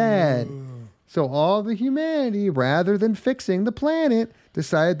 That's bad. So all the humanity, rather than fixing the planet,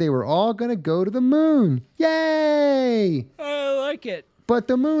 decided they were all going to go to the moon. Yay! I like it. But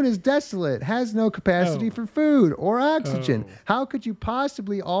the moon is desolate, has no capacity for food or oxygen. How could you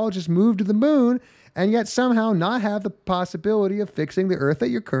possibly all just move to the moon and yet somehow not have the possibility of fixing the Earth that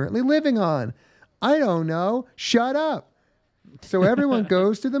you're currently living on? I don't know. Shut up. So everyone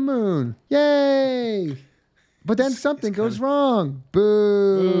goes to the moon. Yay! But then something goes wrong. Boo.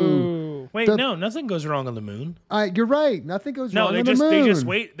 Ooh. Wait, The- no, nothing goes wrong on the moon. You're right. Nothing goes No, wrong they on just the moon. they just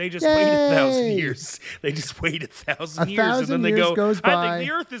wait 1,000 Yay! years. They just wait 1,000 A years, and 1,000 then they years go. goes I by. think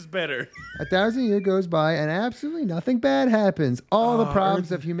the Earth is better. 1,000 years goes by and absolutely nothing bad happens. All the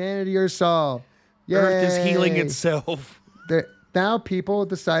problems of humanity are solved. Earth is healing Yay. itself. Now people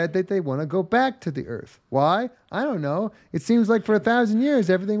decided that they want to go back to the Earth. Why? I don't know. It seems like for 1,000 years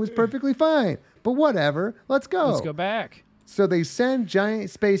everything was perfectly fine. But whatever. Let's go. Let's go back. So they send giant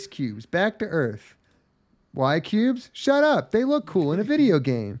space cubes back to Earth. Why cubes? Shut up. They look cool in a video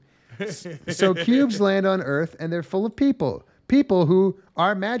game. So cubes land on Earth and they're full of people. People who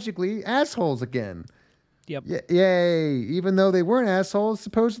are magically assholes again. Yep. Yay. Even though they weren't assholes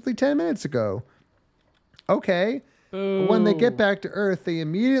supposedly 10 minutes ago. Okay. But when they get back to Earth, they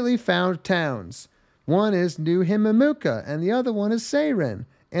immediately found towns. One is New Himamuka, and the other one is Seiren.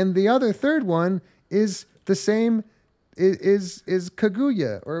 And the other third one is the same, is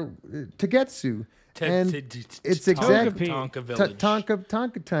Kaguya, or Tagetsu. And it's exactly Tonka Village.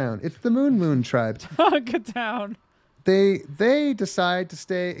 Tonka Town. It's the Moon tribe. Tonka Town. They decide to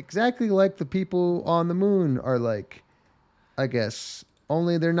stay exactly like the people on the moon are like, I guess.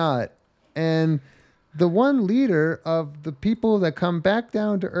 Only they're not. And the one leader of the people that come back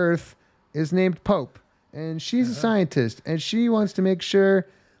down to Earth is named Pope. And she's a scientist. And she wants to make sure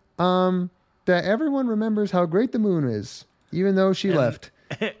that everyone remembers how great the moon is, even though she left.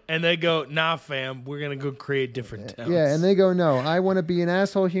 And they go, nah, fam, we're going to go create different towns. Yeah, and they go, no, I want to be an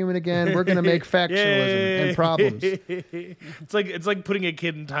asshole human again. We're going to make factionalism and problems. It's like putting a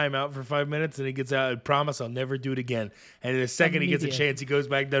kid in timeout for 5 minutes and he gets out and promise I'll never do it again. And the second he gets a Immediate. chance, he goes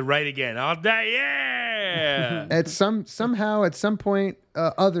back to right again. I'll die. Yeah. Somehow at some point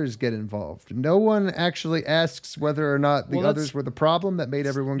others get involved. No one actually asks whether or not the Well, that's- others were the problem that made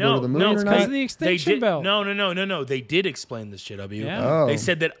everyone go to the moon no, or it's not. because of the extinction belt. No. They did explain this shit, W. Yeah. Oh. They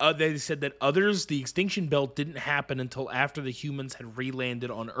said that the extinction belt didn't happen until after the humans had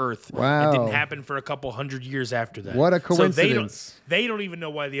re-landed on Earth. Wow. It didn't happen for a couple hundred years after that. What a So coincidence. they don't even know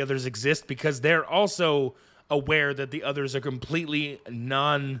why the others exist because they're also aware that the others are completely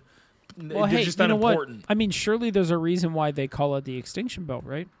Well, they're hey, just you know what? unimportant. I mean, surely there's a reason why they call it the extinction belt,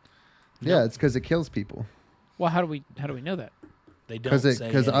 right? Yeah, it's because it kills people. Well, how do we know that? They don't Because say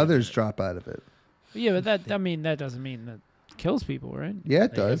because anything. others drop out of it. Yeah, but that doesn't mean that kills people, right? Yeah,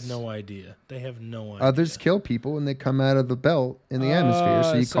 it They does. have no idea. They have no idea. Others kill people when they come out of the belt in the atmosphere.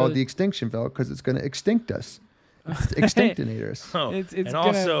 So you so- call it the extinction belt because it's going to extinct us. Extinctinate us. Oh, It's and gonna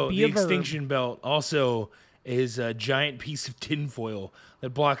also be the a verb. extinction belt also is a giant piece of tinfoil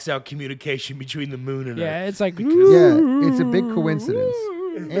that blocks out communication between the moon and Yeah, Earth. it's like Yeah, it's a big coincidence.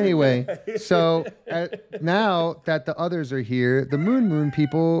 Anyway, so now that the others are here, the Moon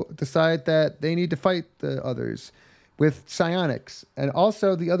people decide that they need to fight the others with psionics. And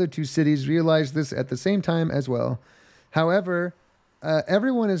also the other two cities realize this at the same time as well. However,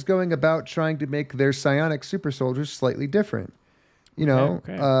 everyone is going about trying to make their psionic super soldiers slightly different. You know,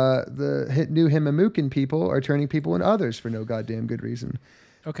 Okay. the new Himamukan people are turning people into others for no goddamn good reason.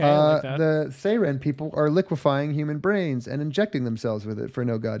 Okay, I like that. The Seiren people are liquefying human brains and injecting themselves with it for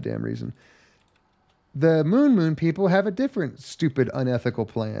no goddamn reason. The Moon people have a different stupid, unethical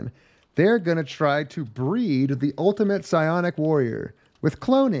plan. They're going to try to breed the ultimate psionic warrior with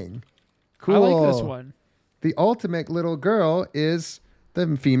cloning. Cool. I like this one. The ultimate little girl is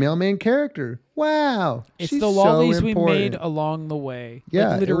the female main character. Wow. It's she's the lollies so we important. made along the way. Yeah,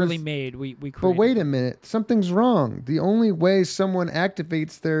 Like, it literally was- made. We created. But wait a minute, something's wrong. The only way someone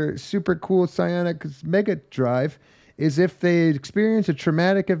activates their super cool psionic mega drive is if they experience a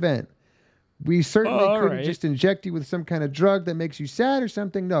traumatic event. We certainly all couldn't right. just inject you with some kind of drug that makes you sad or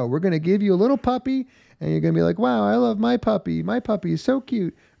something. No, we're going to give you a little puppy, and you're going to be like, wow, I love my puppy. My puppy is so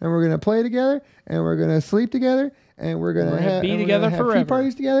cute. And we're going to play together, and we're going to sleep together, and we're going to gonna be and we're together gonna have tea forever.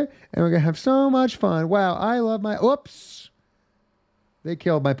 parties together, and we're going to have so much fun. Wow, I love my... Oops. They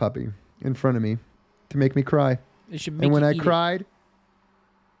killed my puppy in front of me to make me cry. They should make And when you I eat it. cried,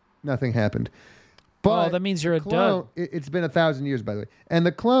 nothing happened. But Oh, that means you're a clone, dud. It's been 1,000 years, by the way. And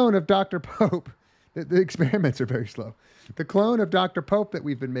the clone of Dr. Pope, the experiments are very slow. The clone of Dr. Pope that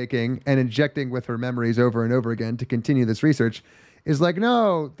we've been making and injecting with her memories over and over again to continue this research is like,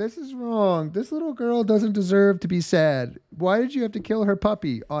 no, this is wrong. This little girl doesn't deserve to be sad. Why did you have to kill her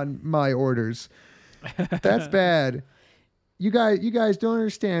puppy on my orders? That's bad. You guys don't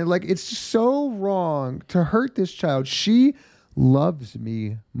understand. Like, it's so wrong to hurt this child. She loves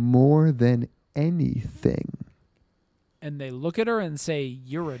me more than anything. And they look at her and say,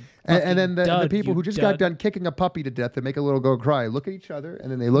 "You're a." And then the dud, people you who just dud." got done kicking a puppy to death and make a little girl cry look at each other,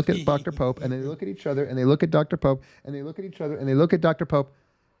 and then they look at Dr. Pope, and then they look at each other, and they look at Dr. Pope, and they look at each other, and they look at Dr. Pope,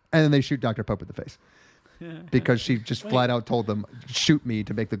 and then they shoot Dr. Pope in the face because she just flat out told them, "Shoot me"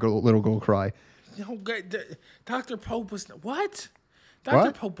 to make the little girl cry. No, Dr. Pope was what? Dr.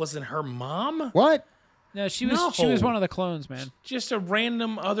 What? Pope wasn't her mom. What? No, she was No. one of the clones, man. Just a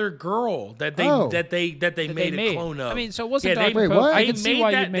random other girl that they Oh. that they made a clone of. I mean, so it wasn't they- Dr. Wait, Pope. what? I They can see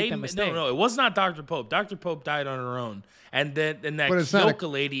why you'd make that No, mistake. no, it was not Dr. Pope. Dr. Pope died on her own. And that But it's not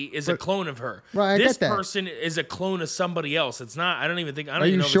Kyoka lady is a clone of her. Right, I this get that. person is a clone of somebody else. It's not. I don't even Are even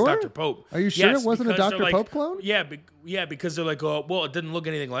you know sure? if it's Dr. Pope. Are you sure Yes, it wasn't a because Dr. they're like- Pope clone? Yeah, because they're like, oh, well, it didn't look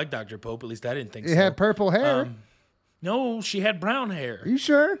anything like Dr. Pope. At least I didn't think so. It had purple hair. No, she had brown hair. Are you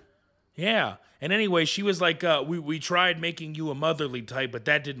sure? Yeah. And anyway, she was like, we tried making you a motherly type, but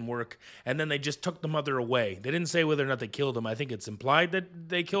that didn't work. And then they just took the mother away. They didn't say whether or not they killed him. I think it's implied that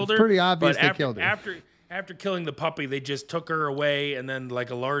they killed her. pretty obvious but they after, killed her. After killing the puppy, they just took her away, and then like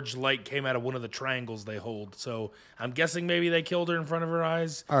a large light came out of one of the triangles they hold. So I'm guessing maybe they killed her in front of her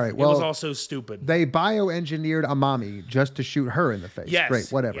eyes. All right, it was well, also stupid. They bioengineered a mommy just to shoot her in the face. Yes.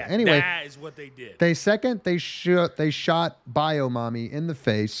 Great, whatever. Yeah, Anyway, that is what they did. they shot bio mommy in the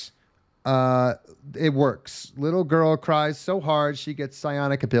face. It works. Little girl cries so hard she gets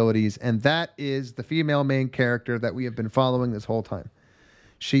psionic abilities, and that is the female main character that we have been following this whole time.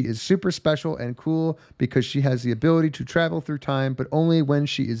 She is super special and cool because she has the ability to travel through time, but only when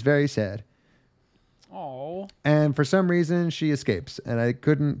she is very sad. Oh, And for some reason, she escapes, and I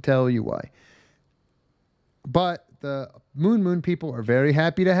couldn't tell you why. But the Moon people are very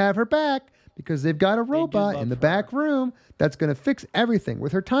happy to have her back because they've got a robot in the back room that's going to fix everything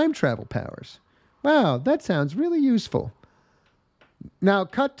with her time travel powers. Wow, that sounds really useful. Now,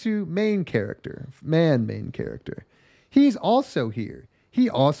 cut to main character. He's also here. He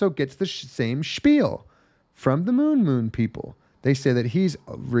also gets the same spiel from the Moon people. They say that he's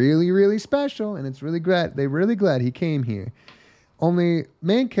really, really special, and they're really glad he came here. Only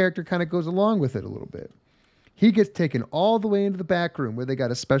main character kind of goes along with it a little bit. He gets taken all the way into the back room where they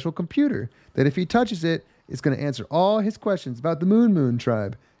got a special computer that if he touches it, it's going to answer all his questions about the Moon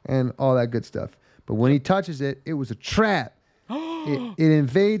tribe and all that good stuff. But when he touches it, it was a trap. It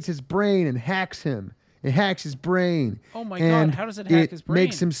invades his brain and hacks him. It hacks his brain. Oh my And God, how does it hack his brain? It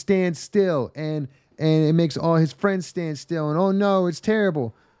makes him stand still, and it makes all his friends stand still. And oh no, it's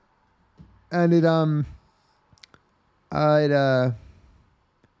terrible. And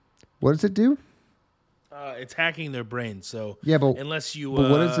what does it do? It's hacking their brains. So Yeah, but unless you, But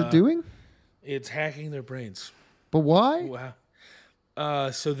what is it doing? It's hacking their brains. But why? Wow.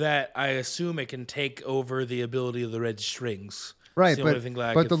 So that I assume it can take over the ability of the red strings. Right, It's the only thing that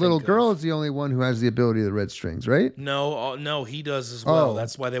I but could the little think girl of. is the only one who has the ability of the red strings, right? No, he does as well. Oh.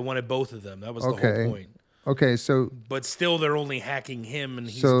 That's why they wanted both of them. That was the Okay. whole point. Okay, so But still, they're only hacking him, and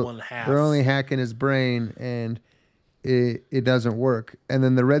he's one half. they're only hacking his brain, and it doesn't work. And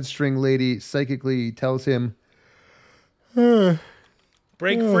then the red string lady psychically tells him,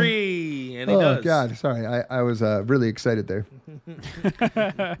 break free, and he does. "Oh God, sorry, I was really excited there."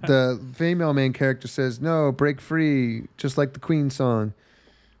 The female main character says, "No, break free," just like the Queen song,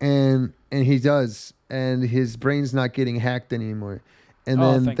 and he does, and his brain's not getting hacked anymore. And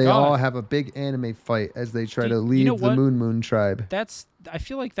Oh, then thank they God. all have a big anime fight as they try to You leave know the what? Moon tribe. I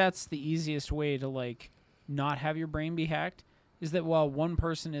feel like that's the easiest way to like not have your brain be hacked. Is that while one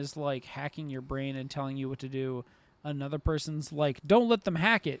person is like hacking your brain and telling you what to do, another person's like, don't let them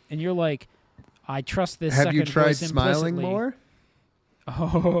hack it, and you're like, I trust this. Have second you tried voice smiling implicitly. more?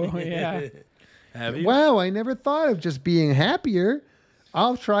 Oh yeah. Have you? Wow, I never thought of just being happier.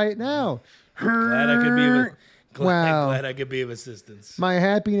 I'll try it now. Glad I could be of Wow. glad I could be of assistance. My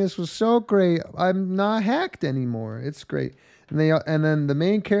happiness was so great. I'm not hacked anymore. It's great. And then the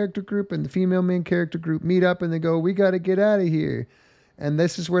main character group and the female main character group meet up and they go, we got to get out of here. And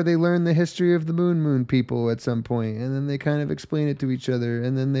this is where they learn the history of the Moon people at some point. And then they kind of explain it to each other.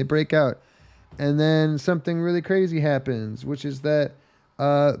 And then they break out. And then something really crazy happens, which is that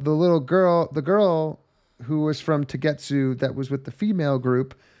the girl who was from Tagetsu that was with the female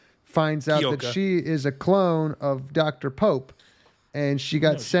group finds out that Kyoka. she is a clone of Dr. Pope. And she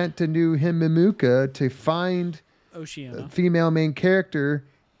got sent to New Himimuka to find Oceana. female main character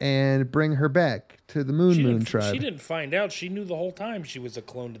and bring her back to the Moon tribe. She didn't find out. She knew the whole time she was a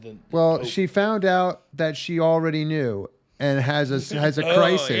clone to the. Well, Pope. she found out that she already knew and has a Oh,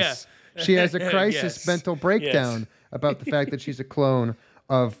 crisis. yeah. She has a crisis Yes. mental breakdown about the fact that she's a clone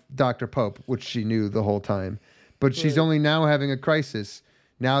of Dr. Pope, which she knew the whole time. But she's only now having a crisis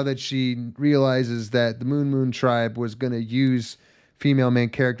now that she realizes that the Moon tribe was going to use female main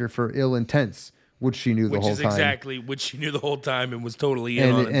character for ill intents, which she knew the Which whole is time. exactly what she knew the whole time and was totally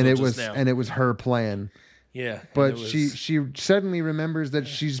in on And until it just was now. it was her plan. Yeah, But and it she was- suddenly remembers that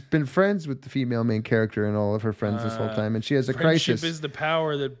she's been friends with the female main character and all of her friends this whole time, and she has a friendship crisis. is the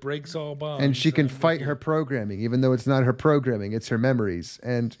power that breaks all bonds. And she can I'm fight with her you. programming, even though it's not her programming; it's her memories.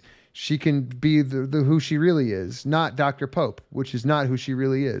 And she can be the who she really is, not Dr. Pope, which is not who she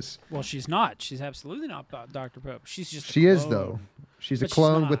really is. Well, she's not. She's absolutely not Dr. Pope. She's just. a She is clone. though. She's But a she's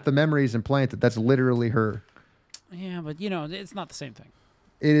clone not. with the memories implanted. That's literally her. Yeah, but it's not the same thing.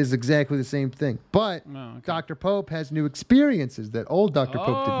 It is exactly the same thing. But Oh, okay. Dr. Pope has new experiences that old Dr.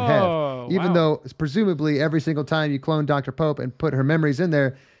 Pope didn't Oh, have. Even wow. though presumably every single time you clone Dr. Pope and put her memories in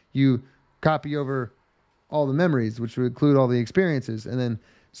there, you copy over all the memories, which would include all the experiences. And then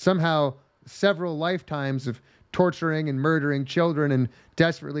somehow several lifetimes of torturing and murdering children and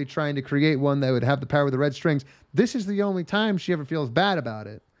desperately trying to create one that would have the power of the red strings. This is the only time she ever feels bad about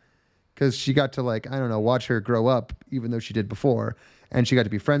it. Because she got to, like, I don't know, watch her grow up, even though she did before. And she got to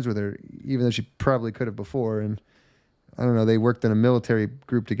be friends with her, even though she probably could have before. And I don't know, they worked in a military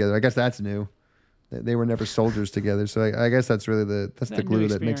group together. I guess that's new. They were never soldiers together. So I guess that's really the That glue new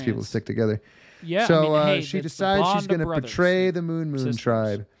that makes people experience. stick together. Yeah. So I mean, hey, she it's the decides she's bond of going to brothers. betray the Moon sisters.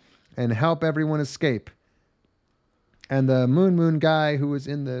 tribe and help everyone escape. And the Moon guy who was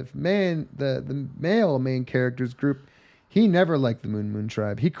in the male main characters group, he never liked the Moon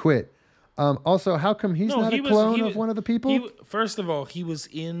tribe. He quit. Also, how come he's not a clone of one of the people? First of all, he was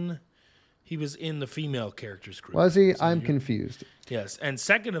in the female characters group. Was he? So I'm you're- confused. Yes, and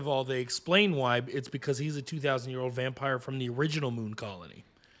second of all, they explain why. It's because he's a 2,000-year-old vampire from the original Moon colony.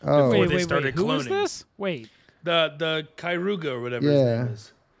 Oh, Before Wait, they wait, started wait. Who is cloning. this? Wait, The Kairuga or whatever his Yeah. name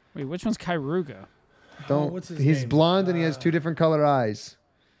is. wait. Which one's Kairuga? don't. what's his He's name? blonde and he has two different color eyes.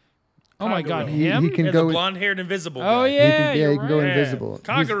 Oh my God, Kagero. him? He can Yeah, go. the blonde-haired invisible Oh guy. yeah, he you're can go right. invisible.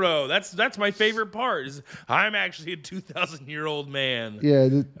 He's- Kagero. That's my favorite part. Is I'm actually a 2,000-year-old man.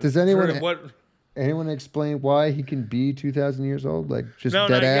 Yeah. Does anyone What? anyone explain why he can be 2,000 years old? Like just No,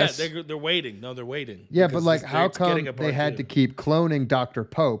 dead not ass. yet. They're waiting. No, they're waiting. Yeah, Because but like, it's how getting come a they part had two. to keep cloning Dr.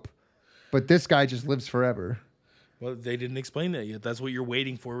 Pope, but this guy just lives forever? Well, they didn't explain that yet. That's what you're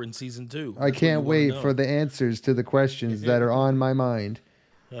waiting for in season 2. I can't wait for the answers to the questions that are on my mind.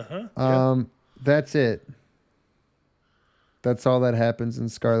 That's it. That's all that happens in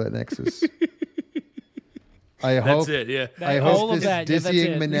Scarlet Nexus. I hope. That's it. Yeah. I All hope of this that, yeah, that's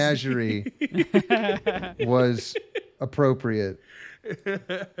dizzying it. menagerie was appropriate.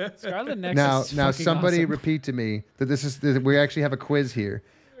 Scarlet Nexus. Now, is now, fucking somebody awesome. repeat to me that we actually have a quiz here.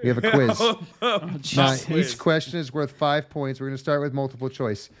 We have a quiz. Oh, Now, Jesus. each question is worth 5 points. We're going to start with multiple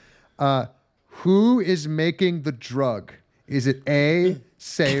choice. Who is making the drug? Is it A,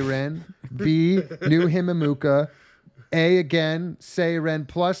 Seiren, B, New Himimuka, A again, Seiren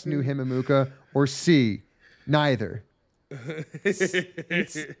plus New Himimuka, or C, neither?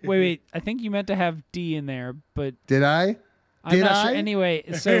 Wait. I think you meant to have D in there, but Did I? I'm Did not I? sure. Anyway,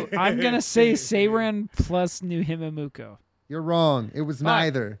 so I'm gonna say Seiren plus New Himimuko. You're wrong. It was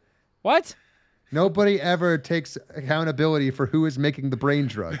neither. What? Nobody ever takes accountability for who is making the brain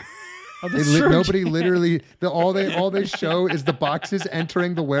drug. Oh, that's true. Nobody literally. All they show is the boxes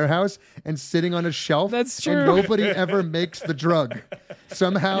entering the warehouse and sitting on a shelf. That's And true. nobody ever makes the drug.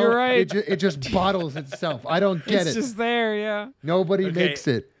 Somehow, You're right. it just bottles itself. I don't get It's it. just there, yeah. Nobody Okay. makes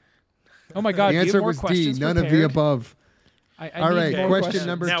it. Oh my God. The do you have answer more was D. questions None of the prepared? above. I All need right, more question questions.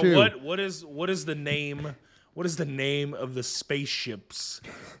 number Now, 2. what is the name? what is the name of the spaceships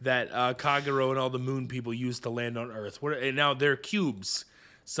that Kagero and all the moon people used to land on Earth? And now they're cubes.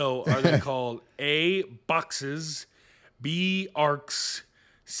 So are they called A, boxes, B, arcs,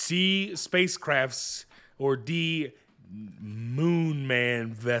 C, spacecrafts, or D, moon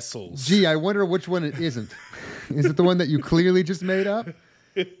man vessels? Gee, I wonder which one it isn't. Is it the one that you clearly just made up?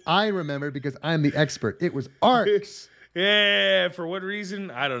 I remember because I'm the expert. It was arcs. Yeah, for what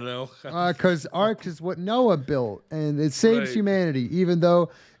reason? I don't know. Because arcs is what Noah built, and it saves Right. humanity, even though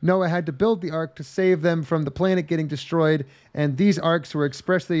Noah had to build the ark to save them from the planet getting destroyed. And these arcs were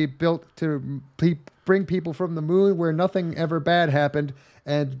expressly built to bring people from the moon, where nothing ever bad happened,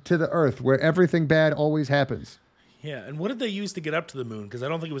 and to the Earth, where everything bad always happens. Yeah, and what did they use to get up to the moon? Because I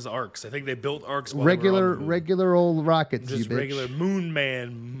don't think it was arcs. I think they built arcs while they were on the moon. Regular old rockets, Just you bitch. regular moon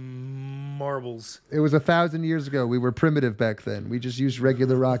man marbles. It was 1,000 years ago. We were primitive back then. We just used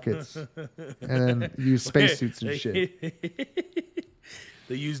regular rockets and then used spacesuits and shit.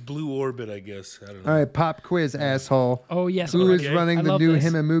 They used blue orbit, I guess. I don't know. All right, pop quiz, asshole. Oh, yes. Who is okay. running I the love new this.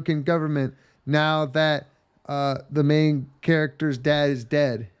 Himamukan government now that the main character's dad is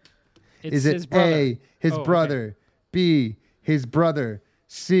dead? It's Is it his brother. A, his Oh, okay. brother, B, his brother,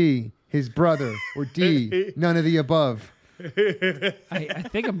 C, his brother, or D, none of the above? I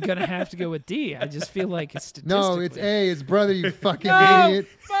think I'm going to have to go with D. I just feel like it's statistically. No, it's A, his brother, you fucking No, idiot.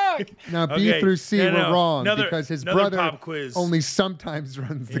 fuck. Now, B Okay, through C no, were no. wrong Another- because his another brother pop quiz. only sometimes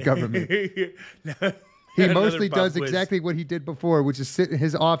runs the government. He Another mostly pop does quiz. exactly what he did before, which is sit in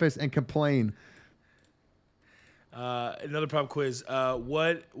his office and complain. Another pop quiz.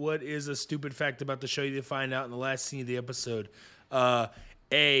 What is a stupid fact about the show you find out in the last scene of the episode? A,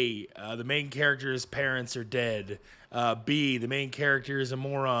 the main character's parents are dead. B, the main character is a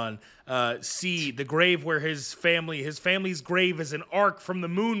moron. C, the grave where his family's grave is an arc from the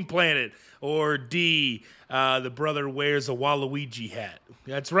moon planet. Or D, the brother wears a Waluigi hat.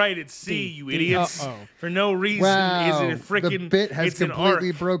 That's right, it's C, you D. idiots. Uh-oh. For no reason Wow, is it freaking. the bit has it's an arc.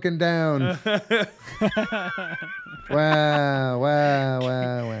 completely broken down. Wow.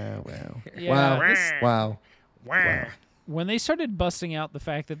 Yeah, Wow. this- Wow. Wah. When they started busting out the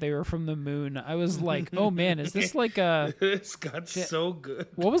fact that they were from the moon, I was like, oh, man, is this like a... This got so good.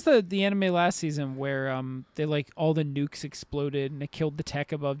 What was the anime last season where they like all the nukes exploded and it killed the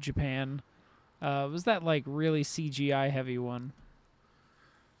tech above Japan? Was that like really CGI heavy one?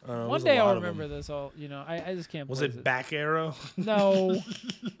 One day I'll remember this all. You know, I just can't. Was place it Back Arrow? No,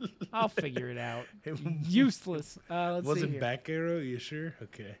 I'll figure it out. Useless. Let's Was see it here. Back Arrow? You sure?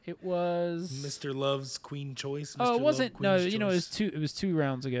 Okay. It was. Mr. Love's Queen Choice. Oh, Mr. it Love, wasn't. No, Queen's you know, it was Choice? two. It was 2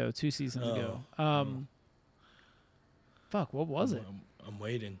 rounds ago, 2 seasons ago. Fuck. What was it? I'm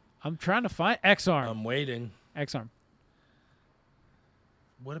waiting. I'm trying to find X-Arm. I'm waiting. X-Arm.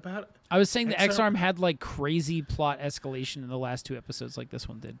 What about it? I was saying the X-Arm? X-Arm had like crazy plot escalation in the last 2 episodes, like this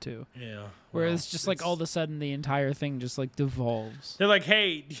one did too. Yeah. Where well, it's just like all of a sudden the entire thing just like devolves. They're like,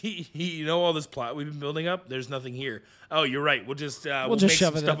 hey, you know all this plot we've been building up? There's nothing here. Oh, you're right. We'll just just make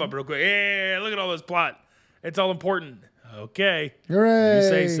shove some it stuff in. up real quick. Yeah, look at all this plot. It's all important. Okay. Hooray. You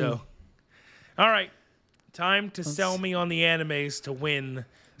say so. All right. Time to sell me on the animes to win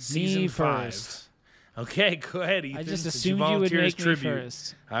season 5. first. Okay, go ahead, Ethan. I just since assumed you would volunteered as make me tribute.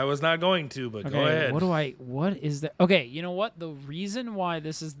 first. I was not going to, but Okay, go ahead. what is that? Okay, you know what? The reason why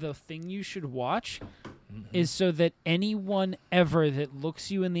this is the thing you should watch is so that anyone ever that looks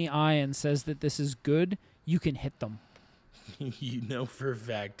you in the eye and says that this is good, you can hit them. You know for a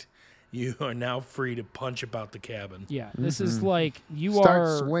fact you are now free to punch about the cabin. Yeah, this is like you Start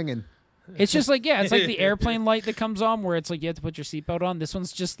are. swinging. It's just like, yeah, it's like the airplane light that comes on where it's like you have to put your seatbelt on. This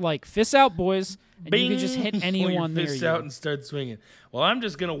one's just like, fists out, boys. And you can just hit Pull anyone your near fists you. out and start swinging. Well, I'm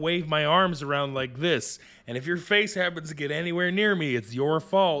just gonna wave my arms around like this, and if your face happens to get anywhere near me, it's your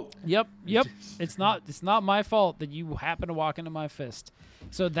fault. Yep. It's not my fault that you happen to walk into my fist.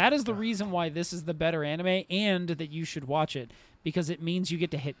 So that is the reason why this is the better anime and that you should watch it, because it means you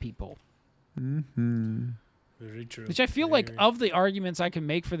get to hit people. Very true. Which I feel like of the arguments I can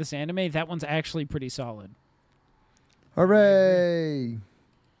make for this anime, that one's actually pretty solid. Hooray.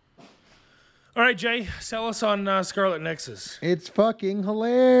 All right, Jay, sell us on Scarlet Nexus. It's fucking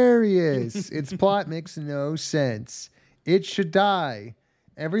hilarious. Its plot makes no sense. It should die.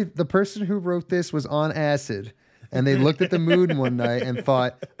 The person who wrote this was on acid, and they looked at the moon one night and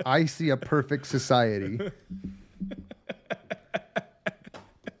thought, I see a perfect society.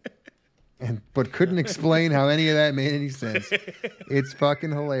 But couldn't explain how any of that made any sense. It's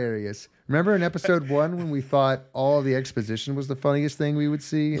fucking hilarious. Remember in episode 1 when we thought all of the exposition was the funniest thing we would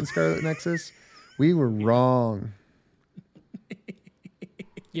see in Scarlet Nexus? We were wrong.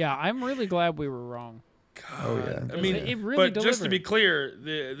 Yeah, I'm really glad we were wrong. Oh yeah. I mean, it really but just to be delivered.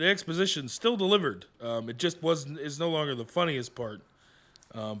 clear, the exposition still delivered. It just is no longer the funniest part,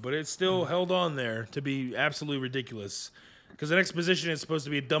 but it still held on there to be absolutely ridiculous. Because an exposition is supposed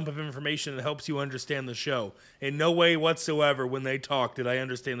to be a dump of information that helps you understand the show. In no way whatsoever, when they talked, did I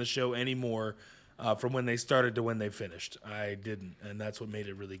understand the show anymore from when they started to when they finished. I didn't, and that's what made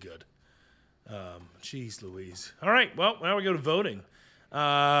it really good. Jeez Louise. All right, well, now we go to voting.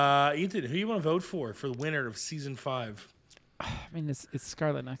 Ethan, who you want to vote for the winner of season 5? I mean, it's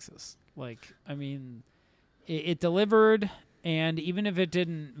Scarlet Nexus. Like, I mean, it delivered, and even if it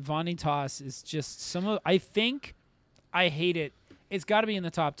didn't, Vanitas is just I think I hate it. It's got to be in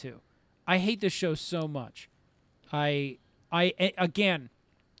the top 2. I hate this show so much. Again,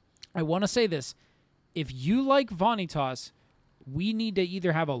 I want to say this. If you like Vanitas, we need to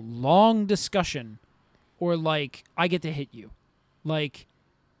either have a long discussion or, like, I get to hit you. Like,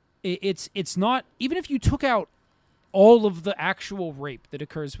 it's not... Even if you took out all of the actual rape that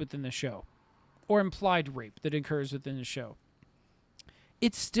occurs within the show or implied rape that occurs within the show,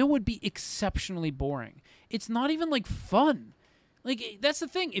 it still would be exceptionally boring. It's not even, like, fun. Like, that's the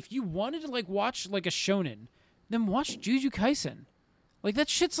thing. If you wanted to, like, watch, like, a shonen, then watch Jujutsu Kaisen. Like, that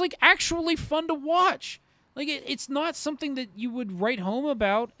shit's, like, actually fun to watch. Like, it's not something that you would write home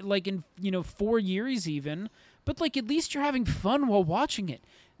about, like, in, 4 years even. But, like, at least you're having fun while watching it.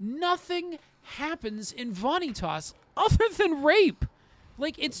 Nothing happens in Vanitas other than rape.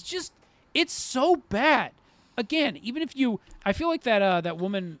 Like, it's so bad. Again, even if I feel like that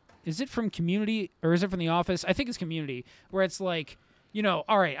woman, is it from Community or is it from The Office? I think it's Community, where it's like,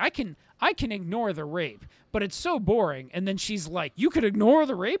 all right, I can ignore the rape, but it's so boring. And then she's like, you could ignore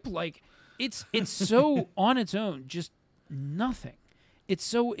the rape? Like, it's so on its own, just nothing. It's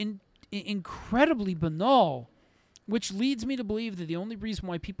so incredibly banal, which leads me to believe that the only reason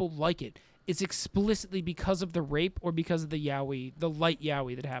why people like it is explicitly because of the rape or because of the light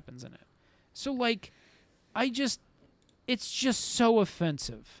yaoi that happens in it. So, like, it's just so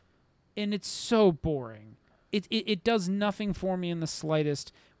offensive, and it's so boring. It does nothing for me in the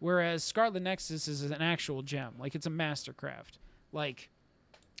slightest, whereas Scarlet Nexus is an actual gem. Like, it's a mastercraft. Like,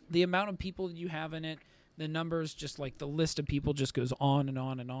 the amount of people that you have in it, the numbers, just like the list of people just goes on and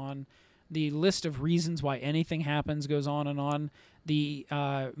on and on. The list of reasons why anything happens goes on and on. The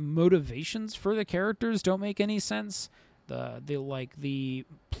motivations for the characters don't make any sense. The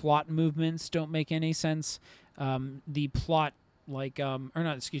plot movements don't make any sense. The plot, not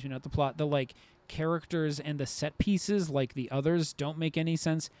the plot, the, like, characters and the set pieces, like the others, don't make any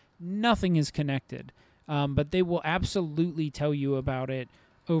sense. Nothing is connected. But they will absolutely tell you about it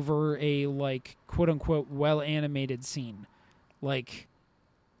over a, like, quote unquote well-animated scene. Like,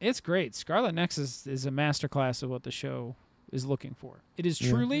 it's great. Scarlet Nexus is a masterclass of what the show is looking for. It is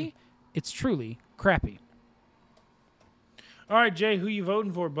truly, it's truly crappy. All right, Jay, who you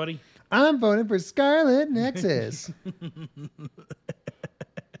voting for, buddy? I'm voting for Scarlet Nexus.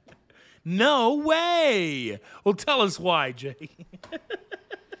 No way. Well, tell us why, Jay.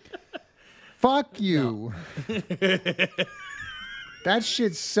 Fuck you. That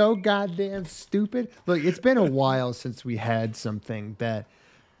shit's so goddamn stupid. Look, it's been a while since we had something that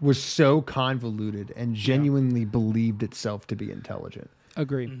was so convoluted and genuinely believed itself to be intelligent.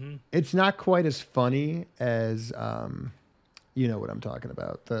 Agree. Mm-hmm. It's not quite as funny as, you know what I'm talking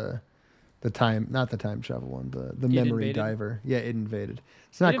about. Not the time travel one, the memory Invaded? diver. Yeah, It Invaded.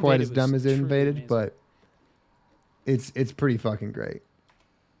 It's not It quite Invaded as dumb was as It truly Invaded, amazing. but it's pretty fucking great.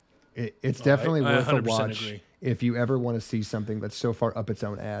 It's definitely I worth a 100% watch agree. if you ever want to see something that's so far up its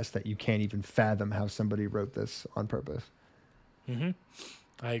own ass that you can't even fathom how somebody wrote this on purpose.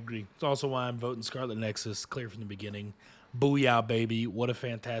 I agree. It's also why I'm voting Scarlet Nexus, clear from the beginning. Booyah, baby. What a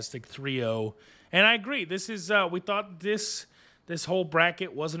fantastic 3-0. And I agree. This is, we thought this whole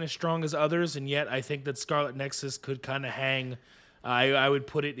bracket wasn't as strong as others, and yet I think that Scarlet Nexus could kind of hang. I would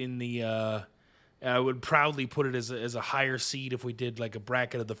put it in the, I would proudly put it as a higher seed if we did like a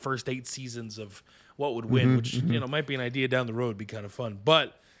bracket of the first 8 seasons of what would win, which, might be an idea down the road, be kind of fun.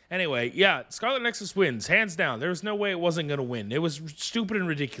 But anyway, yeah, Scarlet Nexus wins, hands down. There was no way it wasn't going to win. It was stupid and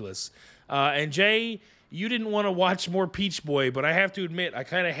ridiculous. And Jay, you didn't want to watch more Peach Boy, but I have to admit, I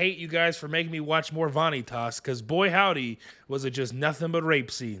kind of hate you guys for making me watch more Vanitas, because boy howdy, was it just nothing but rape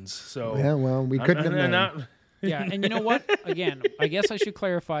scenes. So Yeah, well, we couldn't have known. Yeah, and you know what? Again, I guess I should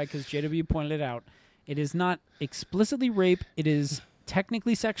clarify, because JW pointed it out. It is not explicitly rape. It is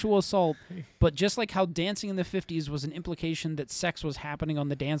technically sexual assault, but just like how dancing in the 50s was an implication that sex was happening on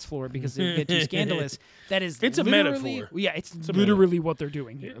the dance floor because it would get too scandalous, that is It's a metaphor. Yeah, it's literally what they're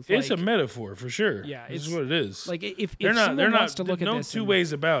doing here. It's Like, a metaphor for sure. Yeah, this it's is what it is. Like if they're not. someone wants to look at no this, two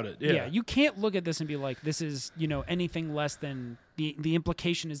ways about it. Yeah. you can't look at this and be like, this is anything less than the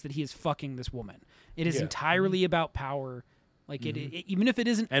implication is that he is fucking this woman. It is entirely about power. Like it, even if it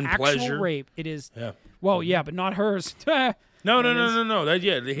isn't And actual pleasure. rape, it is. Yeah. Well, yeah, but not hers. No. That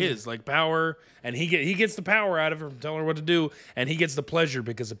his like power, and he gets the power out of her from telling her what to do, and he gets the pleasure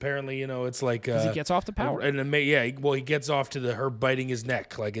because apparently it's like Because he gets off the power. and then he gets off to her biting his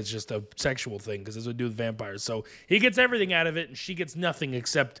neck like it's just a sexual thing because that's what we do with vampires. So he gets everything out of it, and she gets nothing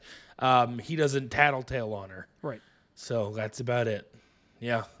except he doesn't tattletale on her. Right. So that's about it.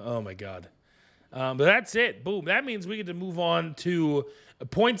 Yeah. Oh my God. But that's it. Boom. That means we get to move on to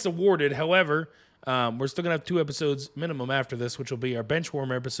points awarded. However, we're still going to have 2 episodes minimum after this, which will be our bench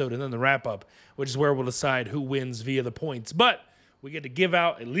warmer episode and then the wrap up, which is where we'll decide who wins via the points. But we get to give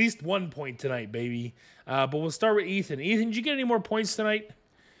out at least 1 point tonight, baby. But we'll start with Ethan. Ethan, did you get any more points tonight?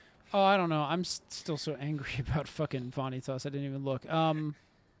 Oh, I don't know. I'm still so angry about fucking Vanitas. I didn't even look.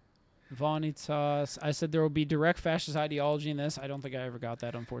 Vanitas. I said there will be direct fascist ideology in this. I don't think I ever got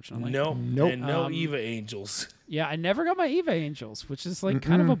that, unfortunately. Nope. Nope. And no Eva Angels. Yeah, I never got my Eva Angels, which is like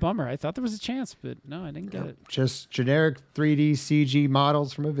kind of a bummer. I thought there was a chance, but no, I didn't get it. Just generic 3D CG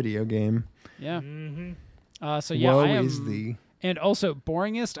models from a video game. Yeah. Mm-hmm. So yeah, Woe I am. is thee. And also,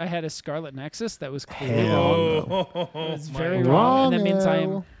 boringest, I had a Scarlet Nexus that was clearly Hell wrong. no. It's very wrong, and that means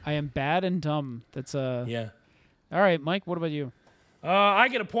Wrong-o. I am bad and dumb. That's Yeah. All right, Mike. What about you? I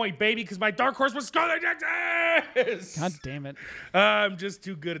get a point, baby, because my dark horse was Scarlet Nexus. God damn it! I'm just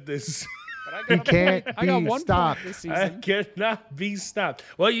too good at this. He can't I got be 1 stopped. point this I season. cannot be stopped.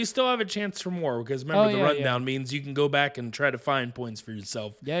 Well, you still have a chance for more because remember Oh, the yeah, rundown means you can go back and try to find points for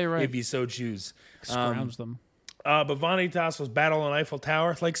yourself. Yeah, you're right. If you so choose. Scrounge them. But Vanitas was Battle on Eiffel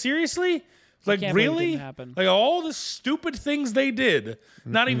Tower. Like seriously? Like can't believe it really? didn't happen. Like all the stupid things they did.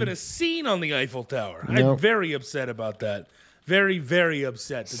 Not even a scene on the Eiffel Tower. I'm Nope. very upset about that. Very, very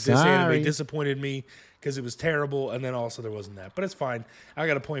upset that this Sorry. anime disappointed me because it was terrible, and then also there wasn't that. But it's fine. I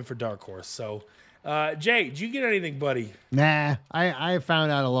got a point for Dark Horse. So, Jay, did you get anything, buddy? Nah, I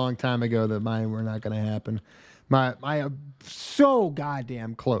found out a long time ago that mine were not going to happen. My so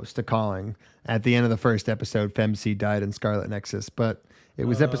goddamn close to calling at the end of the first episode, Femc died in Scarlet Nexus, but it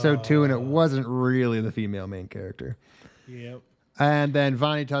was episode 2, and it wasn't really the female main character. Yep. And then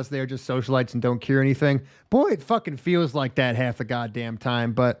Vanitas, they're just socialites and don't cure anything. Boy, it fucking feels like that half the goddamn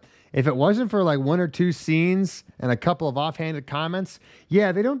time. But if it wasn't for like 1 or 2 scenes and a couple of offhanded comments,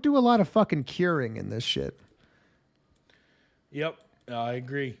 yeah, they don't do a lot of fucking curing in this shit. Yep. I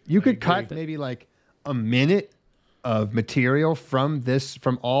agree. You I could agree. cut maybe like a minute of material from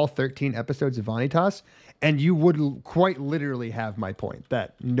all 13 episodes of Vanitas, and you would quite literally have my point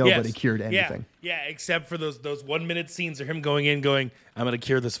that nobody Yes. cured anything. Yeah, except for those 1 minute scenes of him going in, going, "I'm gonna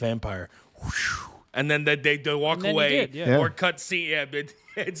cure this vampire," whoosh, and then they walk And then he away did, yeah. or cut scene. Yeah, but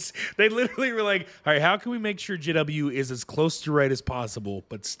they literally were like, "All right, how can we make sure JW is as close to right as possible,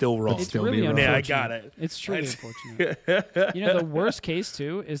 but still wrong?" It's still really be wrong. Yeah, I unfortunate. got it. It's truly That's- unfortunate. You know, the worst case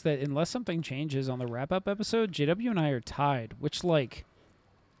too is that unless something changes on the wrap-up episode, JW and I are tied. Which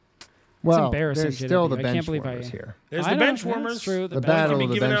Well, embarrassing, there's still the JW. I can't bench believe warmers I- here. There's I the know, bench yeah, warmers. that's true. The bench battle be of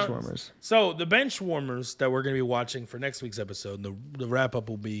the given bench out- warmers. So the bench warmers that we're going to be watching for next week's episode, the wrap up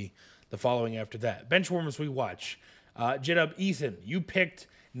will be the following after that. Bench warmers we watch. JW, Ethan, you picked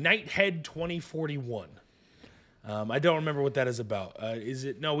Nighthead 2041. I don't remember what that is about. Is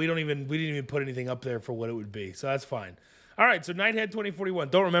it? No, we didn't even put anything up there for what it would be. So that's fine. All right, so Nighthead 2041.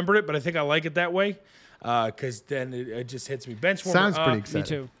 Don't remember it, but I think I like it that way because then it just hits me. Bench warmer. Sounds pretty Me exciting.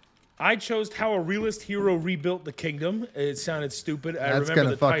 too. I chose How a Realist Hero Rebuilt the Kingdom. It sounded stupid. I That's remember gonna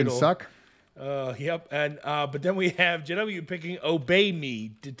the fucking title. suck. Yep. And but then we have JW picking Obey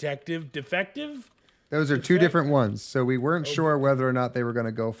Me, Defective. Those are 2 different ones, so we weren't sure whether or not they were going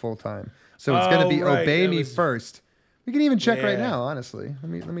to go full time. So it's going to be right, Obey that Me was- first. We can even check right Yeah. now, honestly. Let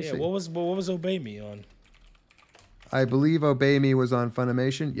me Yeah. see. What was Obey Me on? I believe Obey Me was on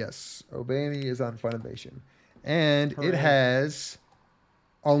Funimation. Yes, Obey Me is on Funimation, and it Correct. has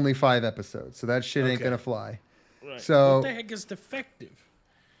only 5 episodes, so that shit ain't Okay. gonna fly. Right. So- what the heck is Defective?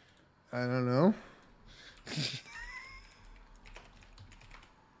 I don't know.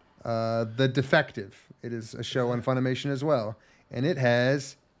 The Defective. It is a show on Funimation as well, and it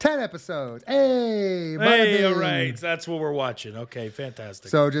has 10 episodes. Hey, bada Hey, all bing. right. That's what we're watching. Okay,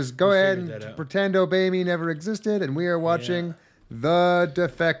 fantastic. So just go We ahead figured that and out. pretend Obey Me never existed, and we are watching The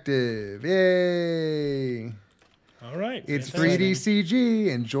Defective. Yay! All right. It's fantastic. 3D CG.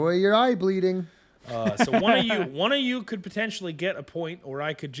 Enjoy your eye bleeding. So one of you could potentially get a point, or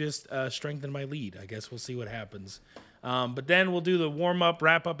I could just strengthen my lead. I guess we'll see what happens. But then we'll do the warm-up,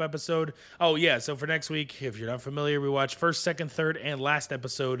 wrap-up episode. Oh, yeah, so for next week, if you're not familiar, we watch first, second, third, and last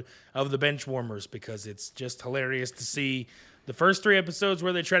episode of the Bench Warmers because it's just hilarious to see the first 3 episodes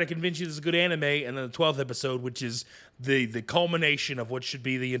where they try to convince you this is a good anime, and then the 12th episode, which is the culmination of what should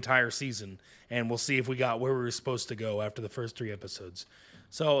be the entire season. And we'll see if we got where we were supposed to go after the first 3 episodes.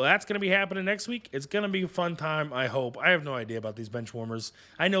 So that's going to be happening next week. It's going to be a fun time, I hope. I have no idea about these Bench Warmers.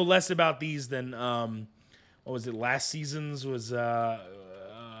 I know less about these than... what was it? Last season's was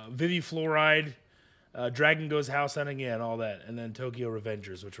Vivifluoride, Dragon Goes House Hunting, yeah, and all that, and then Tokyo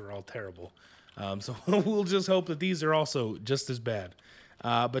Revengers, which were all terrible. So we'll just hope that these are also just as bad.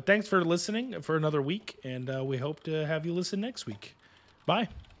 But thanks for listening for another week, and we hope to have you listen next week. Bye.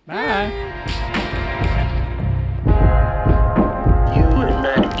 Bye. You and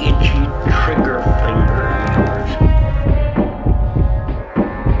that itchy trigger finger of yours.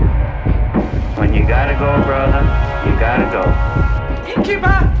 When you gotta go, brother, you gotta go.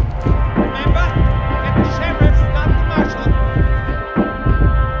 Incubus!